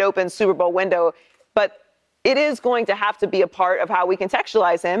wide-open Super Bowl window. But it is going to have to be a part of how we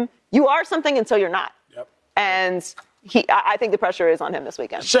contextualize him. You are something until you're not. Yep. And I think the pressure is on him this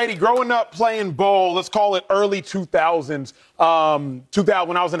weekend. Shady, growing up playing ball, let's call it early 2000s,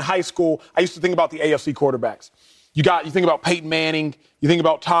 when I was in high school, I used to think about the AFC quarterbacks. You think about Peyton Manning, you think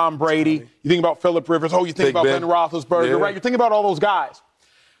about Tom Brady, you think about Phillip Rivers, you think about Ben Roethlisberger, right? You think about all those guys.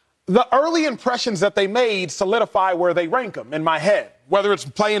 The early impressions that they made solidify where they rank them in my head, whether it's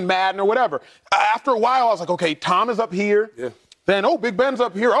playing Madden or whatever. After a while, I was like, okay, Tom is up here. Yeah. Then, Big Ben's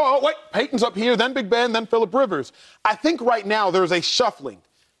up here. Wait, Peyton's up here, then Big Ben, then Phillip Rivers. I think right now there's a shuffling.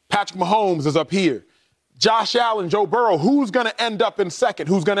 Patrick Mahomes is up here. Josh Allen, Joe Burrow, who's going to end up in second?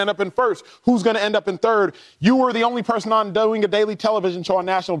 Who's going to end up in first? Who's going to end up in third? You were the only person on doing a daily television show on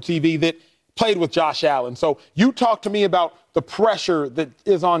national TV that played with Josh Allen. So you talk to me about the pressure that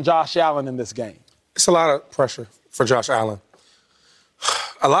is on Josh Allen in this game. It's a lot of pressure for Josh Allen.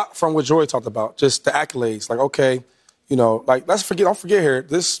 A lot from what Joy talked about, just the accolades. Like, okay, don't forget here,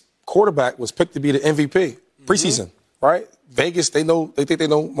 this quarterback was picked to be the MVP preseason, right? Vegas, they think they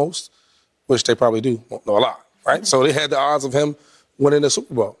know most, which they probably do know a lot, right? So they had the odds of him winning the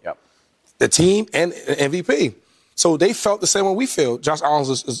Super Bowl. Yep. The team and MVP. So they felt the same way we feel. Josh Allen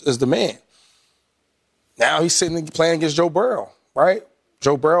is the man. Now he's sitting and playing against Joe Burrow, right?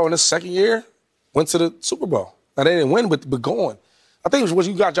 Joe Burrow in his second year went to the Super Bowl. Now, they didn't win, but going. I think when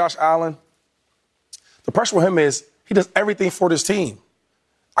you got Josh Allen, the pressure for him is he does everything for this team.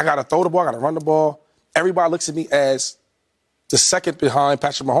 I got to throw the ball. I got to run the ball. Everybody looks at me as the second behind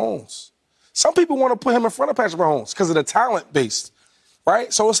Patrick Mahomes. Some people want to put him in front of Patrick Mahomes because of the talent base,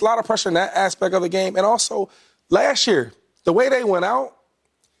 right? So it's a lot of pressure in that aspect of the game. And also, last year, the way they went out,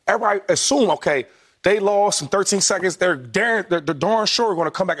 everybody assumed, okay, they lost in 13 seconds. They're darn sure going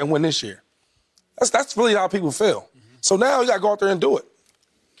to come back and win this year. That's really how people feel. So now you got to go out there and do it.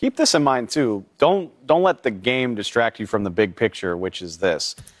 Keep this in mind, too. Don't let the game distract you from the big picture, which is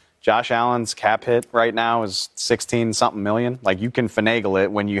this. Josh Allen's cap hit right now is 16-something million. Like, you can finagle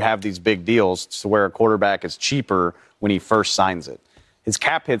it when you have these big deals to where a quarterback is cheaper when he first signs it. His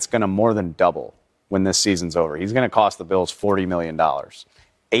cap hit's going to more than double when this season's over. He's going to cost the Bills $40 million.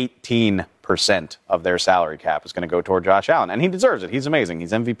 18% of their salary cap is going to go toward Josh Allen. And he deserves it. He's amazing.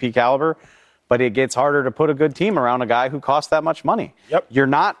 He's MVP caliber. But it gets harder to put a good team around a guy who costs that much money. Yep. You're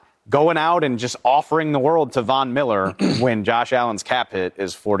not going out and just offering the world to Von Miller when Josh Allen's cap hit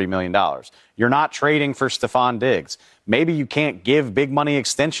is $40 million. You're not trading for Stephon Diggs. Maybe you can't give big money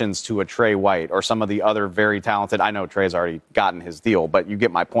extensions to a Trey White or some of the other very talented. I know Trey's already gotten his deal, but you get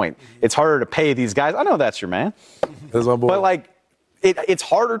my point. It's harder to pay these guys. I know that's your man. That's my boy. But, it's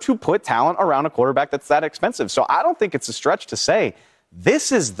harder to put talent around a quarterback that's that expensive. So I don't think it's a stretch to say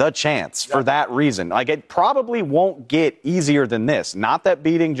this is the chance for that reason. It probably won't get easier than this. Not that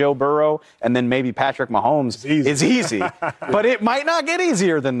beating Joe Burrow and then maybe Patrick Mahomes is easy, but it might not get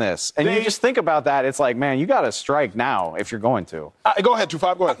easier than this. And you just think about that. It's like, man, you got to strike now if you're going to. Go ahead,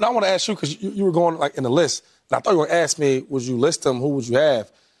 2-5. Go ahead. Now I want to ask you, because you were going in the list. And I thought you were going to ask me, would you list them? Who would you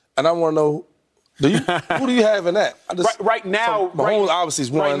have? And I want to know, who do you have in that? Right now, Mahomes obviously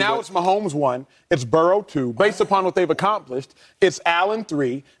is one. Right now, it's Mahomes 1. It's Burrow 2. Based upon what they've accomplished, it's Allen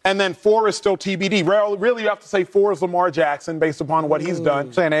 3. And then 4 is still TBD. Really, you have to say 4 is Lamar Jackson based upon what he's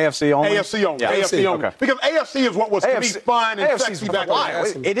done. Saying AFC only? AFC only. Yeah. AFC only. Okay. Because AFC is what was to be fun and sexy back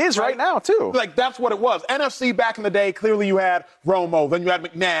in the day. It is right now, too. That's what it was. NFC back in the day, clearly you had Romo, then you had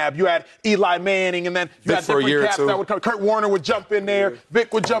McNabb, you had Eli Manning, and then you had different cats that would come. Kurt Warner would jump in there,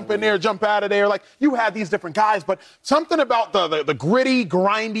 Vic would jump in there, jump out of there. You had these different guys, but something about the gritty,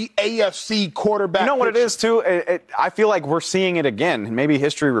 grindy AFC quarterback. You know what it is, too? I feel like we're seeing it again. Maybe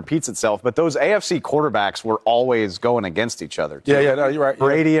history repeats itself, but those AFC quarterbacks were always going against each other, too. Yeah, no, you're right.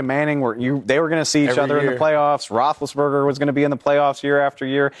 Brady and Manning, they were going to see each other in the playoffs. Roethlisberger was going to be in the playoffs year after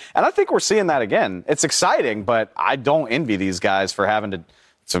year. And I think we're seeing that again. It's exciting, but I don't envy these guys for having to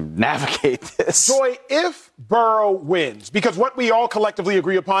navigate this. Joy, if Burrow wins, because what we all collectively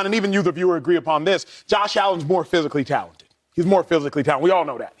agree upon, and even you, the viewer, agree upon this, Josh Allen's more physically talented. He's more physically talented. We all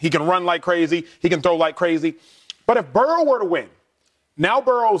know that. He can run like crazy. He can throw like crazy. But if Burrow were to win, now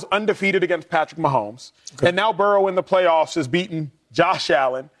Burrow's undefeated against Patrick Mahomes, and now Burrow in the playoffs has beaten Josh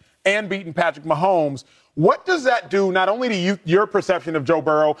Allen and beaten Patrick Mahomes. What does that do not only to your perception of Joe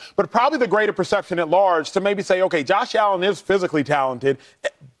Burrow, but probably the greater perception at large to maybe say, okay, Josh Allen is physically talented,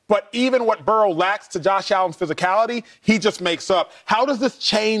 but even what Burrow lacks to Josh Allen's physicality, he just makes up. How does this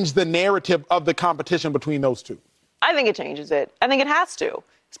change the narrative of the competition between those two? I think it changes it. I think it has to,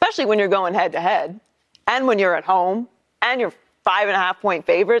 especially when you're going head-to-head and when you're at home and you're 5.5-point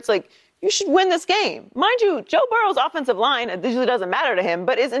favorites. You should win this game. Mind you, Joe Burrow's offensive line, it usually doesn't matter to him,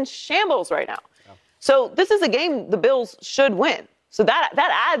 but is in shambles right now. Yeah. So this is a game the Bills should win. So that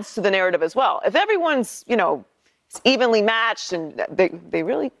adds to the narrative as well. If everyone's, evenly matched, and they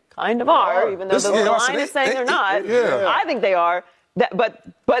really kind of are, even though the line is saying they're not. I think they are.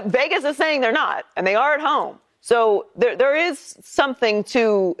 But Vegas is saying they're not, and they are at home. So there is something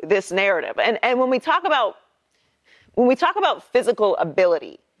to this narrative. And when we talk about physical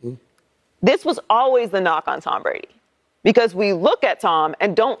ability, this was always the knock on Tom Brady. Because we look at Tom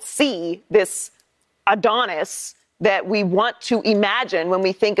and don't see this Adonis that we want to imagine when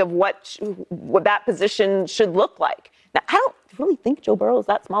we think of what that position should look like. Now, I don't really think Joe Burrow is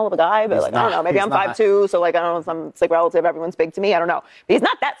that small of a guy, but I don't know. Maybe I'm 5'2", so I don't know, some sick relative, everyone's big to me. I don't know. But he's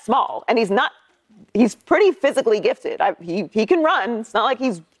not that small, and he's pretty physically gifted. He can run. It's not like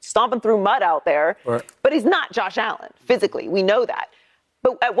he's stomping through mud out there, right. But he's not Josh Allen physically. We know that.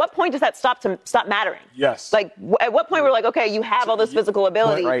 But at what point does that stop mattering? Yes. Like, at what point we're like, okay, you have all this physical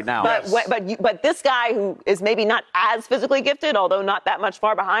ability. Right now. But this guy who is maybe not as physically gifted, although not that much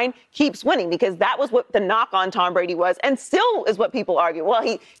far behind, keeps winning, because that was what the knock on Tom Brady was, and still is what people argue. Well,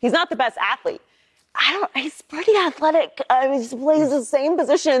 he's not the best athlete. He's pretty athletic. He plays the same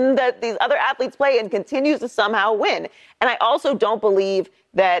position that these other athletes play and continues to somehow win. And I also don't believe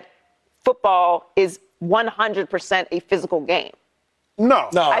that football is 100% a physical game. No.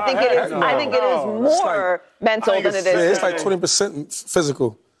 I think it is. I think it is more mental than it is. It's like 20%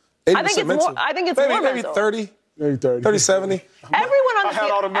 physical. 80% I think it's mental. more. I think it's maybe, more maybe mental. 30, 70. Everyone on the I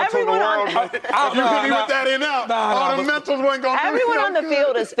had all the field. mental in the world. You hit me with that in out. All the mentals wasn't going to Everyone on the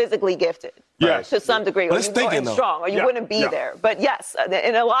field is physically gifted. Yes. To some degree. But it's thinking, though. Strong, or you wouldn't be Yeah. there. But yes,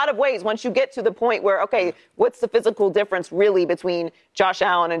 in a lot of ways, once you get to the point where, okay, what's the physical difference really between Josh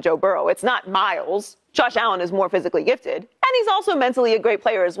Allen and Joe Burrow? It's not miles. Josh Allen is more physically gifted, and he's also mentally a great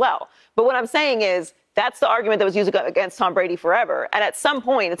player as well. But what I'm saying is, that's the argument that was used against Tom Brady forever. And at some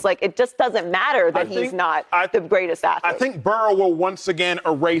point, it's like, it just doesn't matter that he's not the greatest athlete. I think Burrow will once again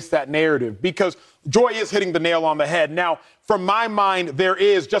erase that narrative, because Joy is hitting the nail on the head. Now, from my mind, there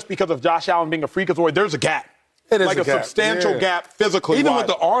is, just because of Josh Allen being a freakazoid, there's a gap. It is like a a gap. substantial gap physically. Even wise.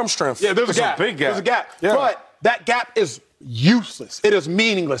 with the arm strength. Yeah, there's a gap. big gap. There's a gap. Yeah. But that gap is useless. It is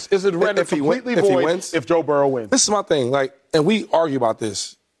meaningless. It is rendered completely void if Joe Burrow wins. This is my thing. And we argue about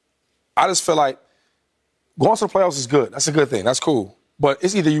this. I just feel like going to the playoffs is good. That's a good thing. That's cool. But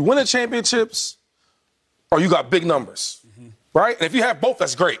it's either you win the championships or you got big numbers, right? And if you have both,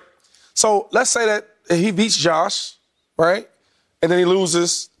 that's great. So let's say that he beats Josh, right? And then he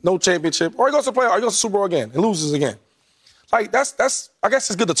loses, no championship. Or he goes to the playoffs, or he goes to Super Bowl again and loses again. Like, that's I guess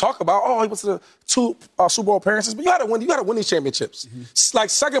it's good to talk about. Oh, he went to the 2 Super Bowl appearances. But you got to win these championships. Like,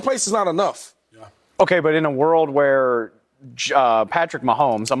 second place is not enough. Yeah. Okay, but in a world where Patrick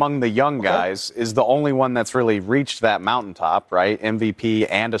Mahomes, among the young guys, is the only one that's really reached that mountaintop, right? MVP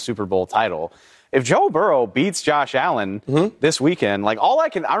and a Super Bowl title. If Joe Burrow beats Josh Allen this weekend,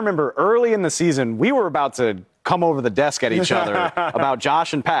 I remember early in the season, we were about to come over the desk at each other about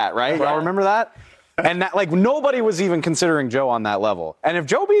Josh and Pat, right? Y'all remember that? And that, nobody was even considering Joe on that level. And if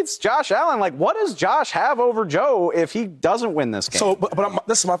Joe beats Josh Allen, what does Josh have over Joe if he doesn't win this game? So, but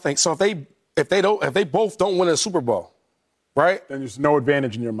this is my thing. So if they both don't win a Super Bowl, right? Then there's no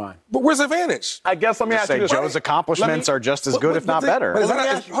advantage in your mind. But where's the advantage? I guess let me ask you this. Joe's accomplishments are just as good, if not better. Is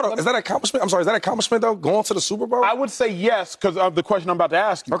that an accomplishment? I'm sorry, is that an accomplishment, though, going to the Super Bowl? I would say yes, because of the question I'm about to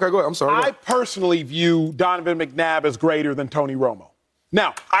ask you. Okay, go ahead. I'm sorry. I personally view Donovan McNabb as greater than Tony Romo.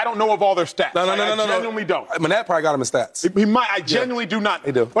 Now, I don't know of all their stats. No. I genuinely don't. McNabb probably got him in stats. He might. I genuinely do not.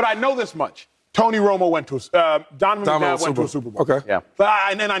 He do. But I know this much. Tony Romo went to Donovan McNabb went to a Super Bowl. Okay. Yeah.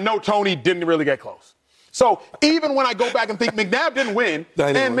 And then I know Tony didn't really get close. So even when I go back and think McNabb didn't win,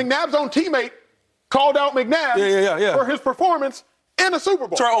 and McNabb's own teammate called out McNabb for his performance in a Super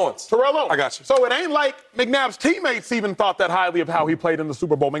Bowl. Terrell Owens. I got you. So it ain't like McNabb's teammates even thought that highly of how he played in the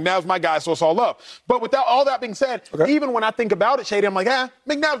Super Bowl. McNabb's my guy, so it's all love. But with all that being said, even when I think about it, Shady, I'm like,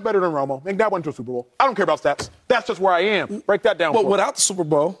 McNabb's better than Romo. McNabb went to a Super Bowl. I don't care about stats. That's just where I am. Break that down. But without the Super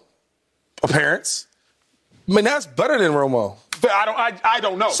Bowl appearance, McNabb's better than Romo. I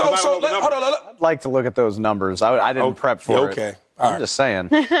don't know. So hold on. I'd like to look at those numbers. I didn't prep for it. Okay. I'm just saying.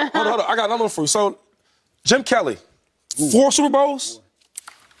 Hold on. I got another one for you. So Jim Kelly, 4 Super Bowls?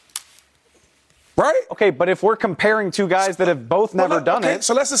 Right? Okay, but if we're comparing two guys that have both never done it,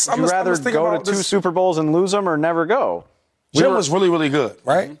 so let's just, would you rather go to 2 Super Bowls and lose them or never go? Jim was really, really good,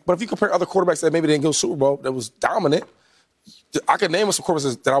 right? But if you compare other quarterbacks that maybe didn't go Super Bowl, that was dominant, I could name some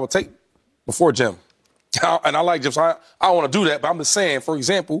quarterbacks that I would take before Jim. And I like Jim, so I don't want to do that, but I'm just saying, for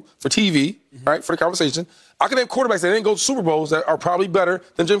example, for TV, right, for the conversation, I can name quarterbacks that didn't go to Super Bowls that are probably better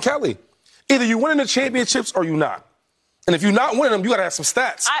than Jim Kelly. Either you winning the championships or you not. And if you're not winning them, you got to have some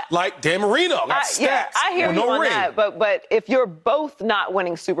stats. Like Dan Marino got stats. Yeah, I hear you on that. But if you're both not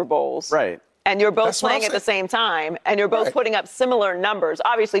winning Super Bowls, right, and you're both playing at the same time, and you're both putting up similar numbers,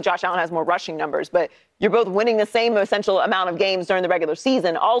 obviously Josh Allen has more rushing numbers, but you're both winning the same essential amount of games during the regular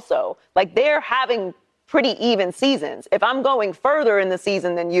season also. They're having pretty even seasons. If I'm going further in the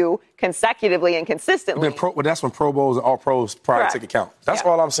season than you consecutively and consistently. But that's when Pro Bowls and All Pros probably take account. That's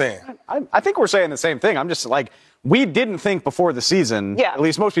all I'm saying. I think we're saying the same thing. I'm just we didn't think before the season, Yeah. at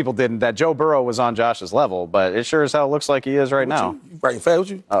least most people didn't, that Joe Burrow was on Josh's level, but it sure as hell looks like he is right now. You writing fast with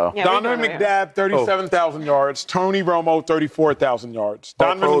you? Uh-oh. Yeah, Donovan we know, McNabb, 37,000 yards. Tony Romo, 34,000 yards.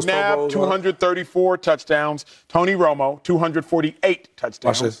 Donovan pros, Pro McNabb, Bowls, 234 touchdowns. Tony Romo, 248 Watch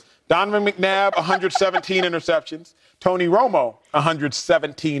touchdowns. this. Donovan McNabb, 117 interceptions. Tony Romo,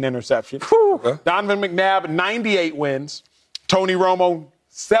 117 interceptions. Okay. Donovan McNabb, 98 wins. Tony Romo,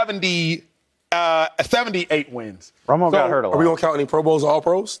 78 wins. Romo got hurt a Are we lot. going to count any Pro Bowls or All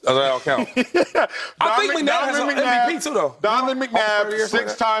Pros? That don't count. I think McNabb has an MVP too, though. Donovan McNabb, All-Pro.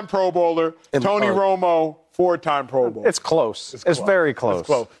 six-time Pro Bowler. And- Tony Romo, four-time Pro Bowler. It's close. It's very close. It's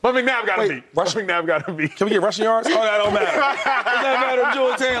close. But McNabb got to Wait, beat. Russian- McNabb got to beat. Can we get rushing yards? Oh, that don't matter. Does that matter,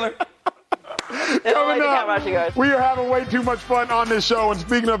 Joy Taylor? They don't like to Coming count rushing yards. we are having way too much fun on this show. And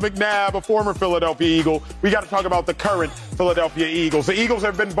speaking of McNabb, a former Philadelphia Eagle, we got to talk about the current Philadelphia Eagles. The Eagles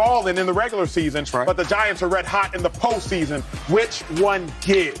have been balling in the regular season, right. but the Giants are red hot in the postseason. Which one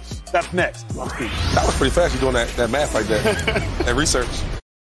gives? That's next. on Speed. That was pretty fast. You doing that math like that. That research.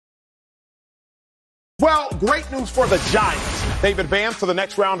 Well, great news for the Giants. They've advanced to the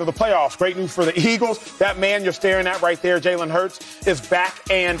next round of the playoffs. Great news for the Eagles. That man you're staring at right there, Jalen Hurts, is back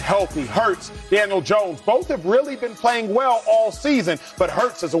and healthy. Hurts, Daniel Jones, both have really been playing well all season, but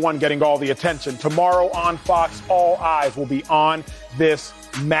Hurts is the one getting all the attention. Tomorrow on Fox, all eyes will be on this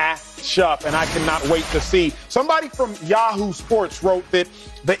matchup, and I cannot wait to see. Somebody from Yahoo Sports wrote that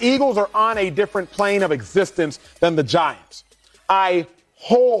the Eagles are on a different plane of existence than the Giants. I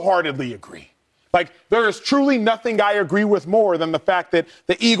wholeheartedly agree. Like, there is truly nothing I agree with more than the fact that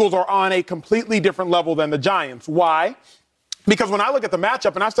the Eagles are on a completely different level than the Giants. Why? Because when I look at the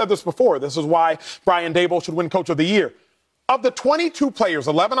matchup, and I've said this before, this is why Brian Daboll should win Coach of the Year. Of the 22 players,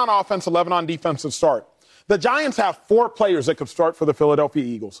 11 on offense, 11 on defense to start, the Giants have 4 players that could start for the Philadelphia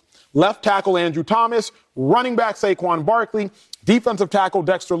Eagles. Left tackle Andrew Thomas, running back Saquon Barkley, defensive tackle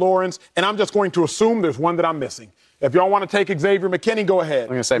Dexter Lawrence, and I'm just going to assume there's one that I'm missing. If y'all want to take Xavier McKinney, go ahead. I'm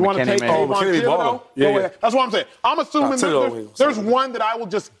going to say you want to McKinney, take maybe. Avon McKinney be Thibodeau? balling. Go Yeah, yeah. ahead. That's what I'm saying. I'm assuming Thibodeau. there's one that I will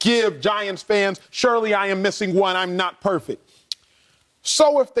just give Giants fans. Surely I am missing one. I'm not perfect.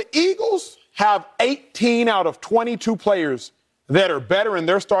 So if the Eagles have 18 out of 22 players that are better in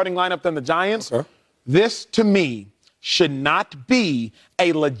their starting lineup than the Giants, this to me should not be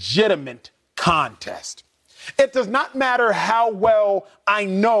a legitimate contest. It does not matter how well I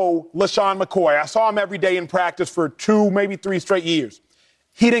know LaShawn McCoy. I saw him every day in practice for 2, maybe 3 straight years.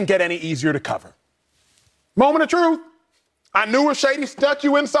 He didn't get any easier to cover. Moment of truth. I knew if Shady stuck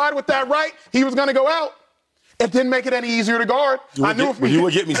you inside with that right, he was going to go out. It didn't make it any easier to guard. You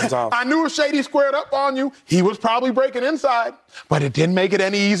would get me sometimes. I knew if Shady squared up on you, he was probably breaking inside, but it didn't make it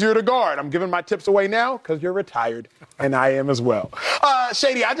any easier to guard. I'm giving my tips away now because you're retired, and I am as well.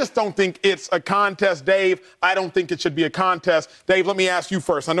 Shady, I just don't think it's a contest, Dave. I don't think it should be a contest. Dave, let me ask you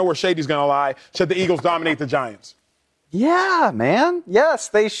first. I know where Shady's going to lie. Should the Eagles dominate the Giants? Yeah, man. Yes,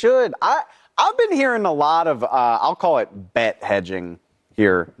 they should. I've been hearing a lot of, I'll call it bet hedging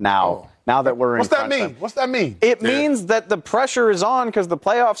here now. Now that we're in What's that crunch mean? time. What's that mean? It means that the pressure is on because the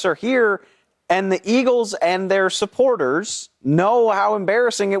playoffs are here, and the Eagles and their supporters know how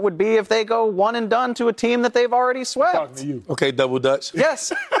embarrassing it would be if they go one and done to a team that they've already Talking swept. to you. Okay, double Dutch.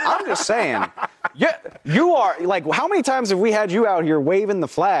 Yes, I'm just saying. Yeah, you are like. How many times have we had you out here waving the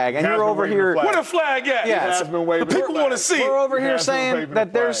flag, and Has you're been over waving the here? flag. Where the flag at? Yeah, Has been waving the people flag. want to see it. We're over He here has been saying waving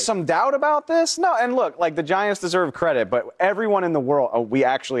that the there's flag. some doubt about this. No, and look, like the Giants deserve credit, but everyone in the world, we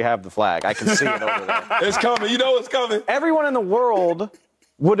actually have the flag. I can see it over there. It's coming. You know it's coming. Everyone in the world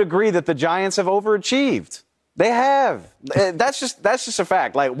would agree that the Giants have overachieved. They have. That's just a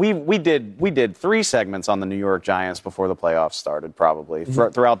fact. Like we did 3 segments on the New York Giants before the playoffs started, probably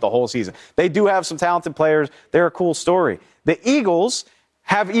throughout the whole season. They do have some talented players. They're a cool story. The Eagles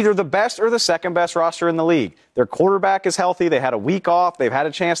have either the best or the second best roster in the league. Their quarterback is healthy. They had a week off. They've had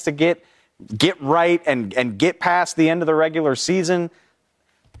a chance to get right and get past the end of the regular season.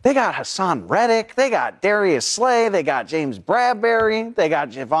 They got Hassan Reddick. They got Darius Slay. They got James Bradbury. They got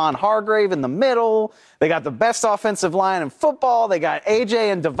Javon Hargrave in the middle. They got the best offensive line in football. They got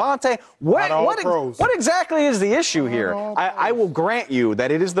AJ and Devontae. What exactly is the issue here? I will grant you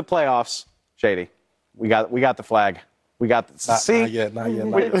that it is the playoffs. Shady, we got the flag. We got see. Not yet.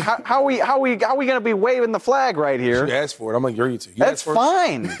 How we going to be waving the flag right here? You asked for it. I'm going to agree with you. That's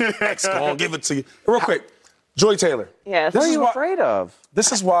fine. X, go on, give it to you. Real quick, Joy Taylor. Yes. What are is you why- afraid of?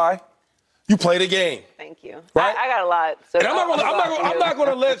 This is why you play the game. Thank you. Right? I got a lot. So And I'm not going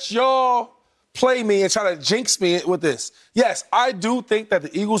to let y'all play me and try to jinx me with this. Yes, I do think that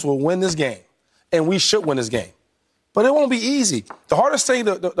the Eagles will win this game, and we should win this game. But it won't be easy. The hardest thing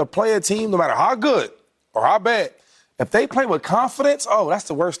to play a team, no matter how good, or how bad, if they play with confidence, oh, that's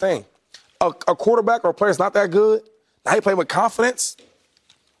the worst thing. A quarterback or a player is not that good. Now you play with confidence.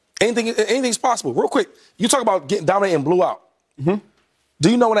 Anything's possible. Real quick, you talk about getting dominated and blew out. Mm-hmm. Do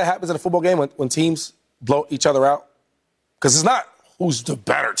you know when that happens in a football game when teams blow each other out? Because it's not who's the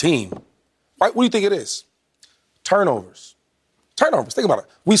better team. Right? What do you think it is? Turnovers. Think about it.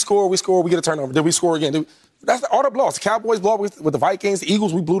 We score, we get a turnover. Then we score again. That's all the blowouts. The Cowboys blow with the Vikings. The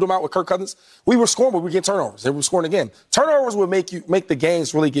Eagles, we blew them out with Kirk Cousins. We were scoring, but we get turnovers. They were scoring again. Turnovers would make the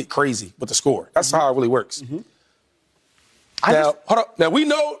games really get crazy with the score. That's how it really works. Mm-hmm. Hold up. Now, we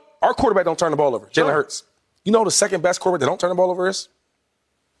know our quarterback don't turn the ball over. Jalen Hurts. You know the second best quarterback that don't turn the ball over is?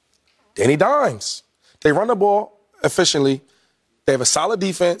 Danny Dimes. They run the ball efficiently. They have a solid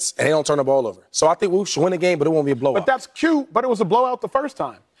defense, and they don't turn the ball over. So I think we should win the game, but it won't be a blowout. But that's cute, but it was a blowout the first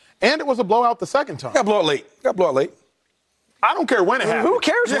time. And it was a blowout the second time. Got blow out late. I don't care when it happens. Who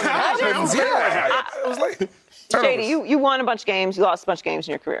cares when it happens? It was late. Shady, you won a bunch of games. You lost a bunch of games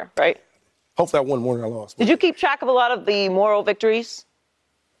in your career, right? Hopefully I won more than I lost. Did you keep track of a lot of the moral victories?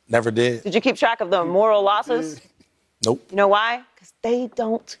 Never did. Did you keep track of the moral losses? Nope. You know why? Because they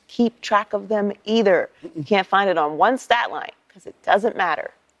don't keep track of them either. You can't find it on one stat line because it doesn't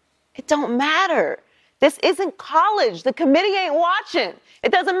matter. It don't matter. This isn't college. The committee ain't watching.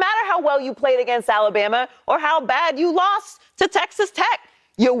 It doesn't matter how well you played against Alabama or how bad you lost to Texas Tech.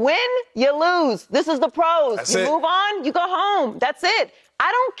 You win, you lose. This is the pros. That's you it. move on, you go home. That's it.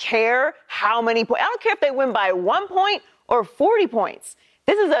 I don't care how many points. I don't care if they win by 1 point or 40 points.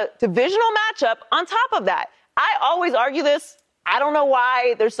 This is a divisional matchup on top of that. I always argue this. I don't know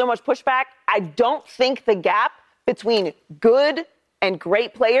why there's so much pushback. I don't think the gap between good and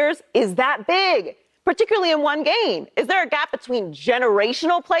great players is that big, particularly in one game. Is there a gap between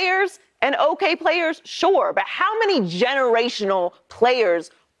generational players and okay players? Sure, but how many generational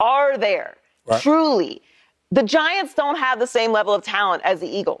players are there? Right. Truly. The Giants don't have the same level of talent as the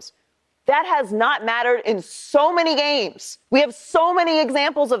Eagles. That has not mattered in so many games. We have so many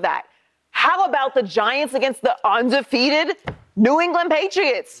examples of that. How about the Giants against the undefeated New England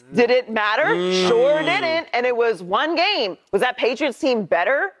Patriots? Did it matter? Sure didn't. And it was one game. Was that Patriots team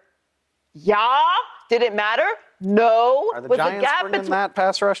better? Yeah. Did it matter? No. Are the Was Giants bringing that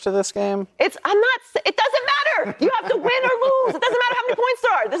pass rush to this game? It doesn't matter. You have to win or lose. It doesn't matter how many points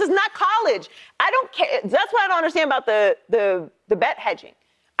there are. This is not college. I don't care. That's what I don't understand about the bet hedging.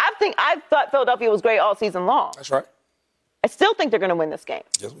 I thought Philadelphia was great all season long. That's right. I still think they're going to win this game.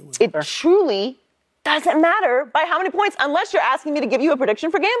 Yes, we will. It truly doesn't matter by how many points, unless you're asking me to give you a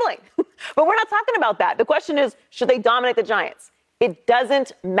prediction for gambling. But we're not talking about that. The question is, should they dominate the Giants? It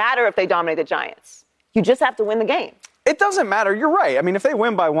doesn't matter if they dominate the Giants. You just have to win the game. It doesn't matter. You're right. I mean, if they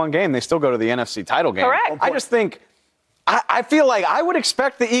win by one game, they still go to the NFC title game. Correct. I just think, I feel like I would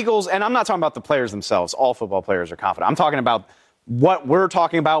expect the Eagles, and I'm not talking about the players themselves. All football players are confident. I'm talking about what we're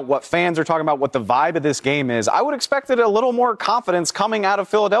talking about, what fans are talking about, what the vibe of this game is. I would expect a little more confidence coming out of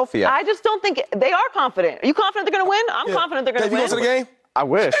Philadelphia. I just don't think they are confident. Are you confident they're going to win? I'm confident they're going to win. You go to the game? I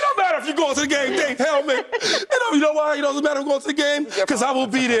wish. It don't matter if you go to the game, Dave. Hell, man. You know why? It doesn't matter if you go to the game? Because I will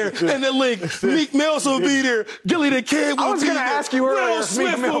be there. And the link. Meek Mills will be there. Gilly the Kid will be there. I was going to ask you earlier. Will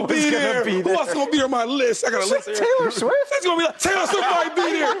Smith will be there. Who else going to be there on my list? I got a list here. Taylor Swift? It's going to be like, Taylor Swift might be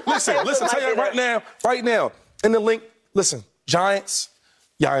there. Listen, tell you right now. In the link, listen, Giants.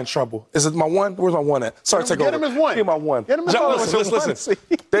 Y'all in trouble. Is it my one? Where's my one at? Sorry, take over. Get him as one. Give my one. Get him as one. Listen.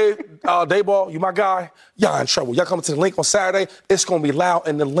 Dayball, you my guy. Y'all in trouble. Y'all coming to the link on Saturday. It's going to be loud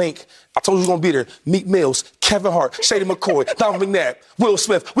in the link. I told you who's going to be there. Meek Mills, Kevin Hart, Shady McCoy, Donovan McNabb, Will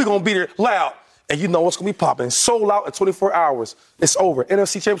Smith. We're going to be there loud. And you know what's going to be popping. Sold out in 24 hours. It's over.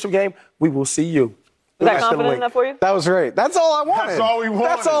 NFC Championship game, we will see you. Is that confident enough for you? That was great. That's all I wanted. That's all we wanted.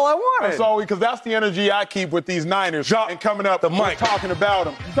 That's all I wanted. That's all because that's the energy I keep with these Niners. And coming up, the we're mic. talking about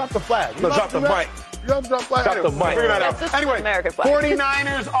them. You dropped the flag. You Drop the mic. You don't drop the flag. Drop the mic. Figure that That's just out. Anyway, American flag.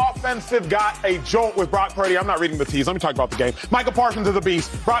 49ers offensive got a jolt with Brock Purdy. I'm not reading the teas. Let me talk about the game. Michael Parsons is a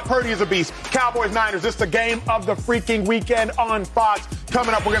beast. Brock Purdy is a beast. Cowboys, Niners. This is the game of the freaking weekend on Fox.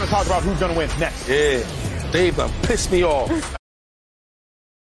 Coming up, we're going to talk about who's going to win next. Yeah. Dave done pissed me off.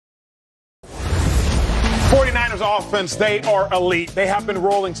 49ers offense, they are elite. They have been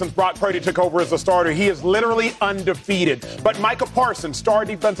rolling since Brock Purdy took over as the starter. He is literally undefeated. But Micah Parsons, star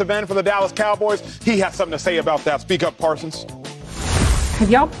defensive end for the Dallas Cowboys, he has something to say about that. Speak up, Parsons. Have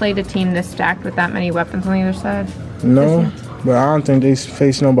y'all played a team this stacked with that many weapons on the other side? No, but I don't think they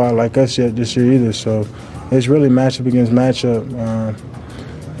face nobody like us yet this year either. So it's really matchup against matchup. I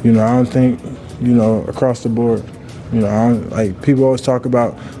don't think, across the board. I don't, like people always talk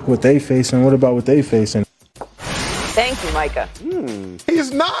about what they face and what about what they facing. Thank you, Mike. Micah.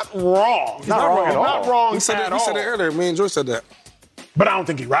 He's not wrong. He's not wrong at all. Not wrong We said at it earlier. Me and Joy said that. But I don't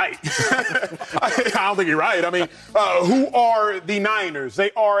think he's right. I don't think he's right. I mean, who are the Niners? They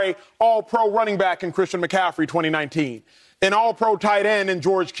are a all-pro running back in Christian McCaffrey 2019, an all-pro tight end in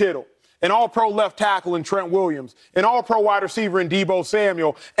George Kittle, an all-pro left tackle in Trent Williams, an all-pro wide receiver in Deebo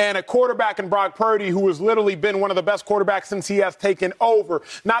Samuel, and a quarterback in Brock Purdy who has literally been one of the best quarterbacks since he has taken over,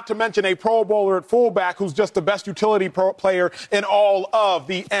 not to mention a Pro Bowler at fullback who's just the best utility player in all of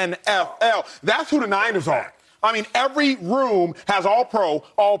the NFL. That's who the Niners are. I mean, every room has all-pro,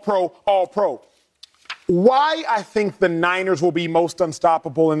 all-pro, all-pro. Why I think the Niners will be most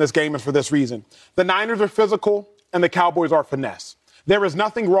unstoppable in this game is for this reason. The Niners are physical and the Cowboys are finesse. There is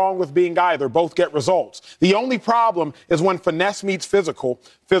nothing wrong with being either. Both get results. The only problem is when finesse meets physical,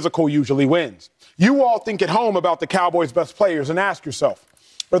 physical usually wins. You all think at home about the Cowboys' best players and ask yourself,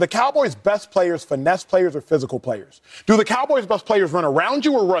 are the Cowboys' best players finesse players or physical players? Do the Cowboys' best players run around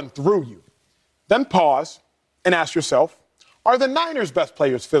you or run through you? Then pause and ask yourself, are the Niners' best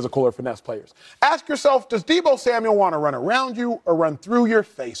players physical or finesse players? Ask yourself, does Deebo Samuel want to run around you or run through your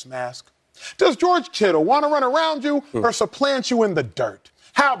face mask? Does George Kittle want to run around you or supplant you in the dirt?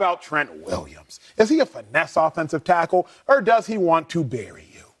 How about Trent Williams? Is he a finesse offensive tackle or does he want to bury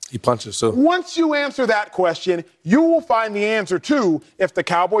you? He punches, too. Once you answer that question, you will find the answer, too, if the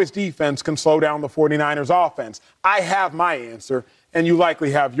Cowboys' defense can slow down the 49ers' offense. I have my answer, and you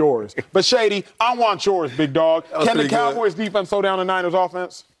likely have yours. But, Shady, I want yours, big dog. Can the Cowboys' defense slow down the Niners'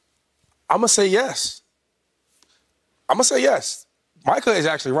 offense? I'm going to say yes. Micah is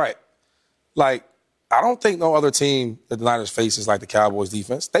actually right. Like, I don't think no other team that the Niners face is like the Cowboys'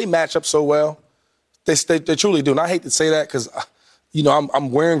 defense. They match up so well. They truly do. And I hate to say that because,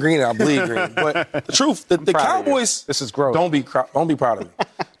 I'm wearing green and I bleed green. But the truth, the Cowboys. This is gross. Don't be proud of me.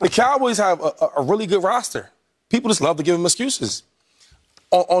 The Cowboys have a really good roster. People just love to give them excuses.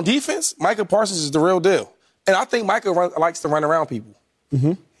 On defense, Micah Parsons is the real deal. And I think Micah likes to run around people.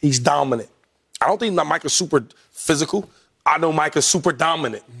 Mm-hmm. He's dominant. I don't think Micah's super physical. I know Micah's super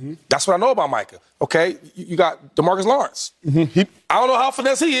dominant. Mm-hmm. That's what I know about Micah. Okay, you got DeMarcus Lawrence. Mm-hmm. I don't know how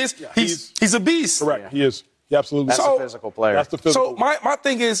finesse he is. Yeah, he's a beast. Correct. Yeah. He is. He absolutely. That's a physical player. That's the physical. So my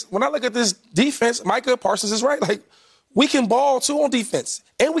thing is, when I look at this defense, Micah Parsons is right. Like, we can ball too on defense,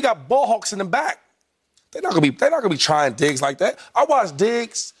 and we got ball hawks in the back. They're not gonna be trying Diggs like that. I watched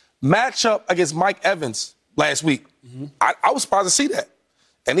Diggs match up against Mike Evans last week. Mm-hmm. I was surprised to see that,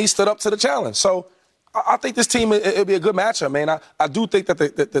 and he stood up to the challenge. So I think this team, it'll be a good matchup, man. I do think that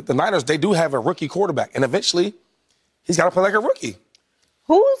the Niners, they do have a rookie quarterback, and eventually he's got to play like a rookie.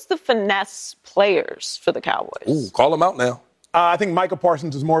 Who's the finesse players for the Cowboys? Ooh, call them out now. I think Micah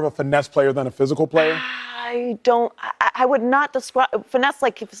Parsons is more of a finesse player than a physical player. I would not describe finesse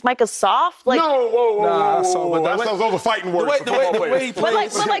like if Micah's soft. Like, no, whoa. Those are fighting words. The way he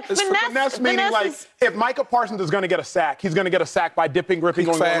plays. But like finesse meaning like if Micah Parsons is going to get a sack, he's going to get a sack by dipping, gripping,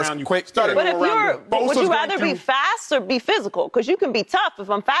 going around you. But would you rather be fast or be physical? Because you can be tough. If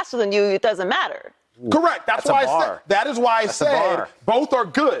I'm faster than you, it doesn't matter. Correct. That is why I said both are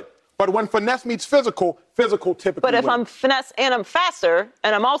good. But when finesse meets physical typically But if wins. I'm finesse and I'm faster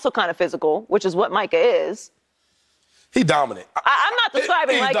and I'm also kind of physical, which is what Micah is. He dominant. I'm not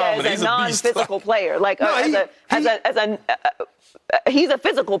describing Micah as a non-physical player. Like he's a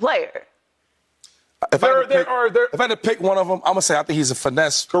physical player. If I had to pick one of them, I'm going to say I think he's a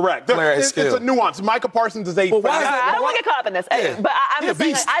finesse player at his skill. It's a nuance. Micah Parsons is a finesse. I don't want to get caught up in this. Yeah. But I'm just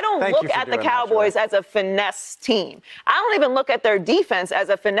saying, I don't look at the Cowboys as a finesse team. I don't even look at their defense as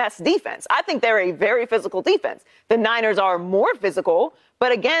a finesse defense. I think they're a very physical defense. The Niners are more physical.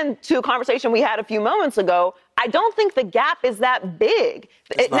 But again, to a conversation we had a few moments ago, I don't think the gap is that big.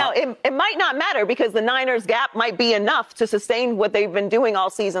 It might not matter because the Niners' gap might be enough to sustain what they've been doing all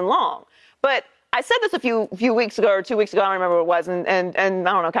season long. But I said this a few weeks ago or 2 weeks ago, I don't remember what it was, and I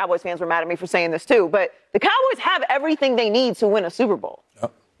don't know, Cowboys fans were mad at me for saying this too, but the Cowboys have everything they need to win a Super Bowl.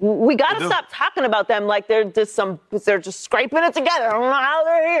 Yep. We got to stop talking about them like they're just scraping it together. I don't know how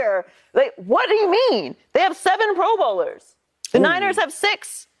they're here. What do you mean? They have 7 Pro Bowlers. The Niners have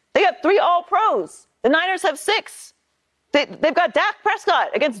 6. They got 3 All-Pros. The Niners have 6. They've got Dak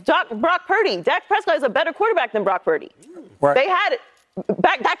Prescott against Brock Purdy. Dak Prescott is a better quarterback than Brock Purdy. Right.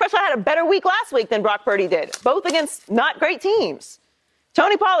 Dak Prescott had a better week last week than Brock Purdy did, both against not great teams.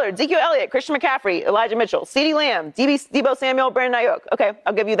 Tony Pollard, Ezekiel Elliott, Christian McCaffrey, Elijah Mitchell, CeeDee Lamb, Deebo Samuel, Brandon Ayuk. Okay,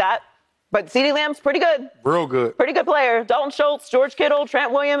 I'll give you that. But CeeDee Lamb's pretty good. Real good. Pretty good player. Dalton Schultz, George Kittle,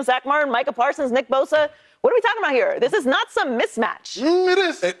 Trent Williams, Zach Martin, Micah Parsons, Nick Bosa. What are we talking about here? This is not some mismatch. It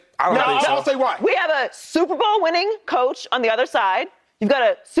is. I don't think so. I'll say why. We have a Super Bowl winning coach on the other side. You've got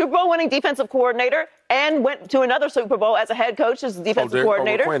a Super Bowl winning defensive coordinator and went to another Super Bowl as a head coach, as the defensive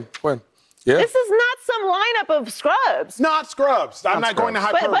coordinator. Quinn. Yeah. This is not some lineup of scrubs. Not scrubs. I'm not going to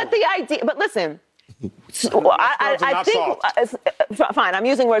hyperbole. But the idea. But listen, I think fine. I'm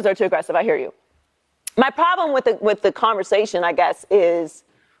using words that are too aggressive. I hear you. My problem with the conversation, I guess, is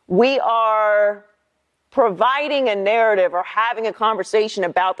we are providing a narrative or having a conversation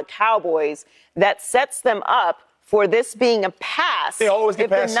about the Cowboys that sets them up for this being a pass. They always get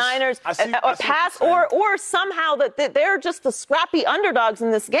passes. The Niners a pass or somehow that they're just the scrappy underdogs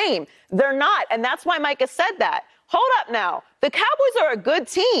in this game. They're not, and that's why Micah said that. Hold up now. The Cowboys are a good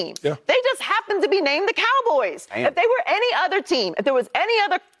team. Yeah. They just happen to be named the Cowboys. Damn. If they were any other team, if there was any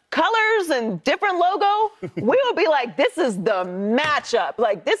other colors and different logo, we would be like, this is the matchup.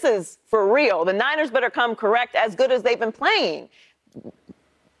 Like, this is for real. The Niners better come correct as good as they've been playing.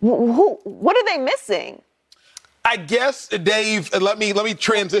 What are they missing? I guess, Dave, let me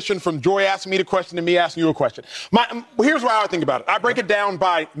transition from Joy asking me the question to me asking you a question. Here's how I think about it. I break it down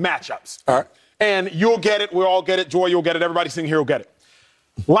by matchups. All right. And you'll get it. We'll all get it. Joy, you'll get it. Everybody sitting here will get it.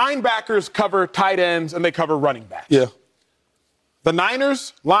 Linebackers cover tight ends, and they cover running backs. Yeah. The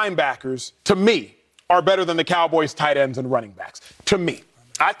Niners linebackers, to me, are better than the Cowboys tight ends and running backs. To me.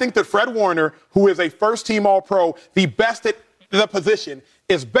 I think that Fred Warner, who is a first-team All-Pro, the best at the position,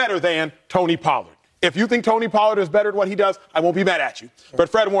 is better than Tony Pollard. If you think Tony Pollard is better at what he does, I won't be mad at you. But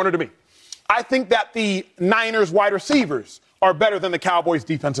Fred Warner to me. I think that the Niners wide receivers are better than the Cowboys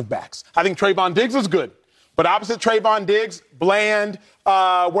defensive backs. I think Trayvon Diggs is good. But opposite Trayvon Diggs, Bland,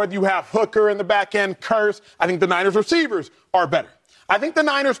 whether you have Hooker in the back end, Curse, I think the Niners receivers are better. I think the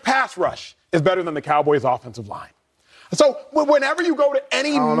Niners pass rush is better than the Cowboys offensive line. So whenever you go to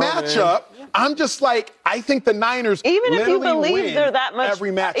any matchup, I'm just like, I think the Niners even if you believe they're that much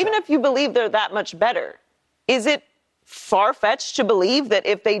every matchup. Even if you believe they're that much better, is it far-fetched to believe that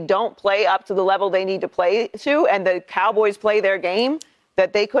if they don't play up to the level they need to play to and the Cowboys play their game,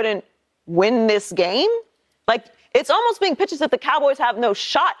 that they couldn't win this game? Like, it's almost being pitched that the Cowboys have no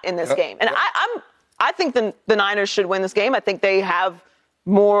shot in this game. And I think the Niners should win this game. I think they have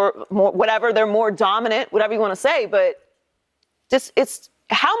more whatever, they're more dominant, whatever you want to say, but just it's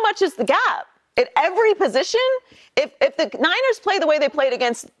how much is the gap? At every position, if the Niners play the way they played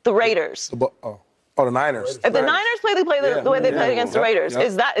against the Raiders. The Niners. If the Niners play the way they played against the Raiders,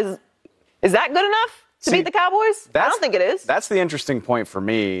 is that good enough to beat the Cowboys? I don't think it is. That's the interesting point for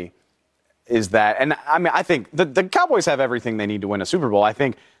me, is that, and I mean, I think the Cowboys have everything they need to win a Super Bowl. I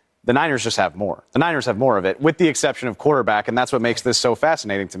think the Niners just have more. The Niners have more of it, with the exception of quarterback, and that's what makes this so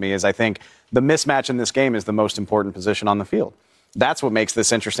fascinating to me, is I think the mismatch in this game is the most important position on the field. That's what makes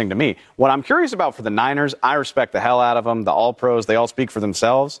this interesting to me. What I'm curious about for the Niners, I respect the hell out of them, the All-Pros, they all speak for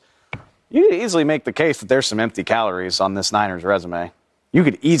themselves. You could easily make the case that there's some empty calories on this Niners resume. You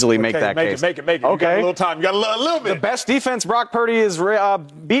could easily make that case. Make it. Okay. You got a little time. You got a little bit. The best defense Brock Purdy has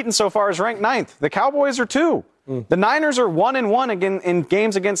beaten so far is ranked 9th. The Cowboys are 2. The Niners are 1-1 again in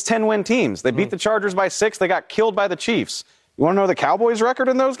games against 10-win teams. They beat the Chargers by 6. They got killed by the Chiefs. You want to know the Cowboys' record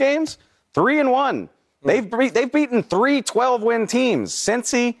in those games? 3-1. They've beaten 3 12-win teams: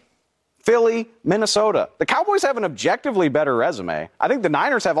 Cincy, Philly, Minnesota. The Cowboys have an objectively better resume. I think the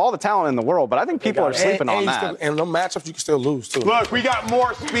Niners have all the talent in the world, but I think people are sleeping on that. And no matchups, you can still lose, too. Look, we got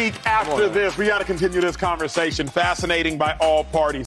more speak after this. We got to continue this conversation. Fascinating by all parties.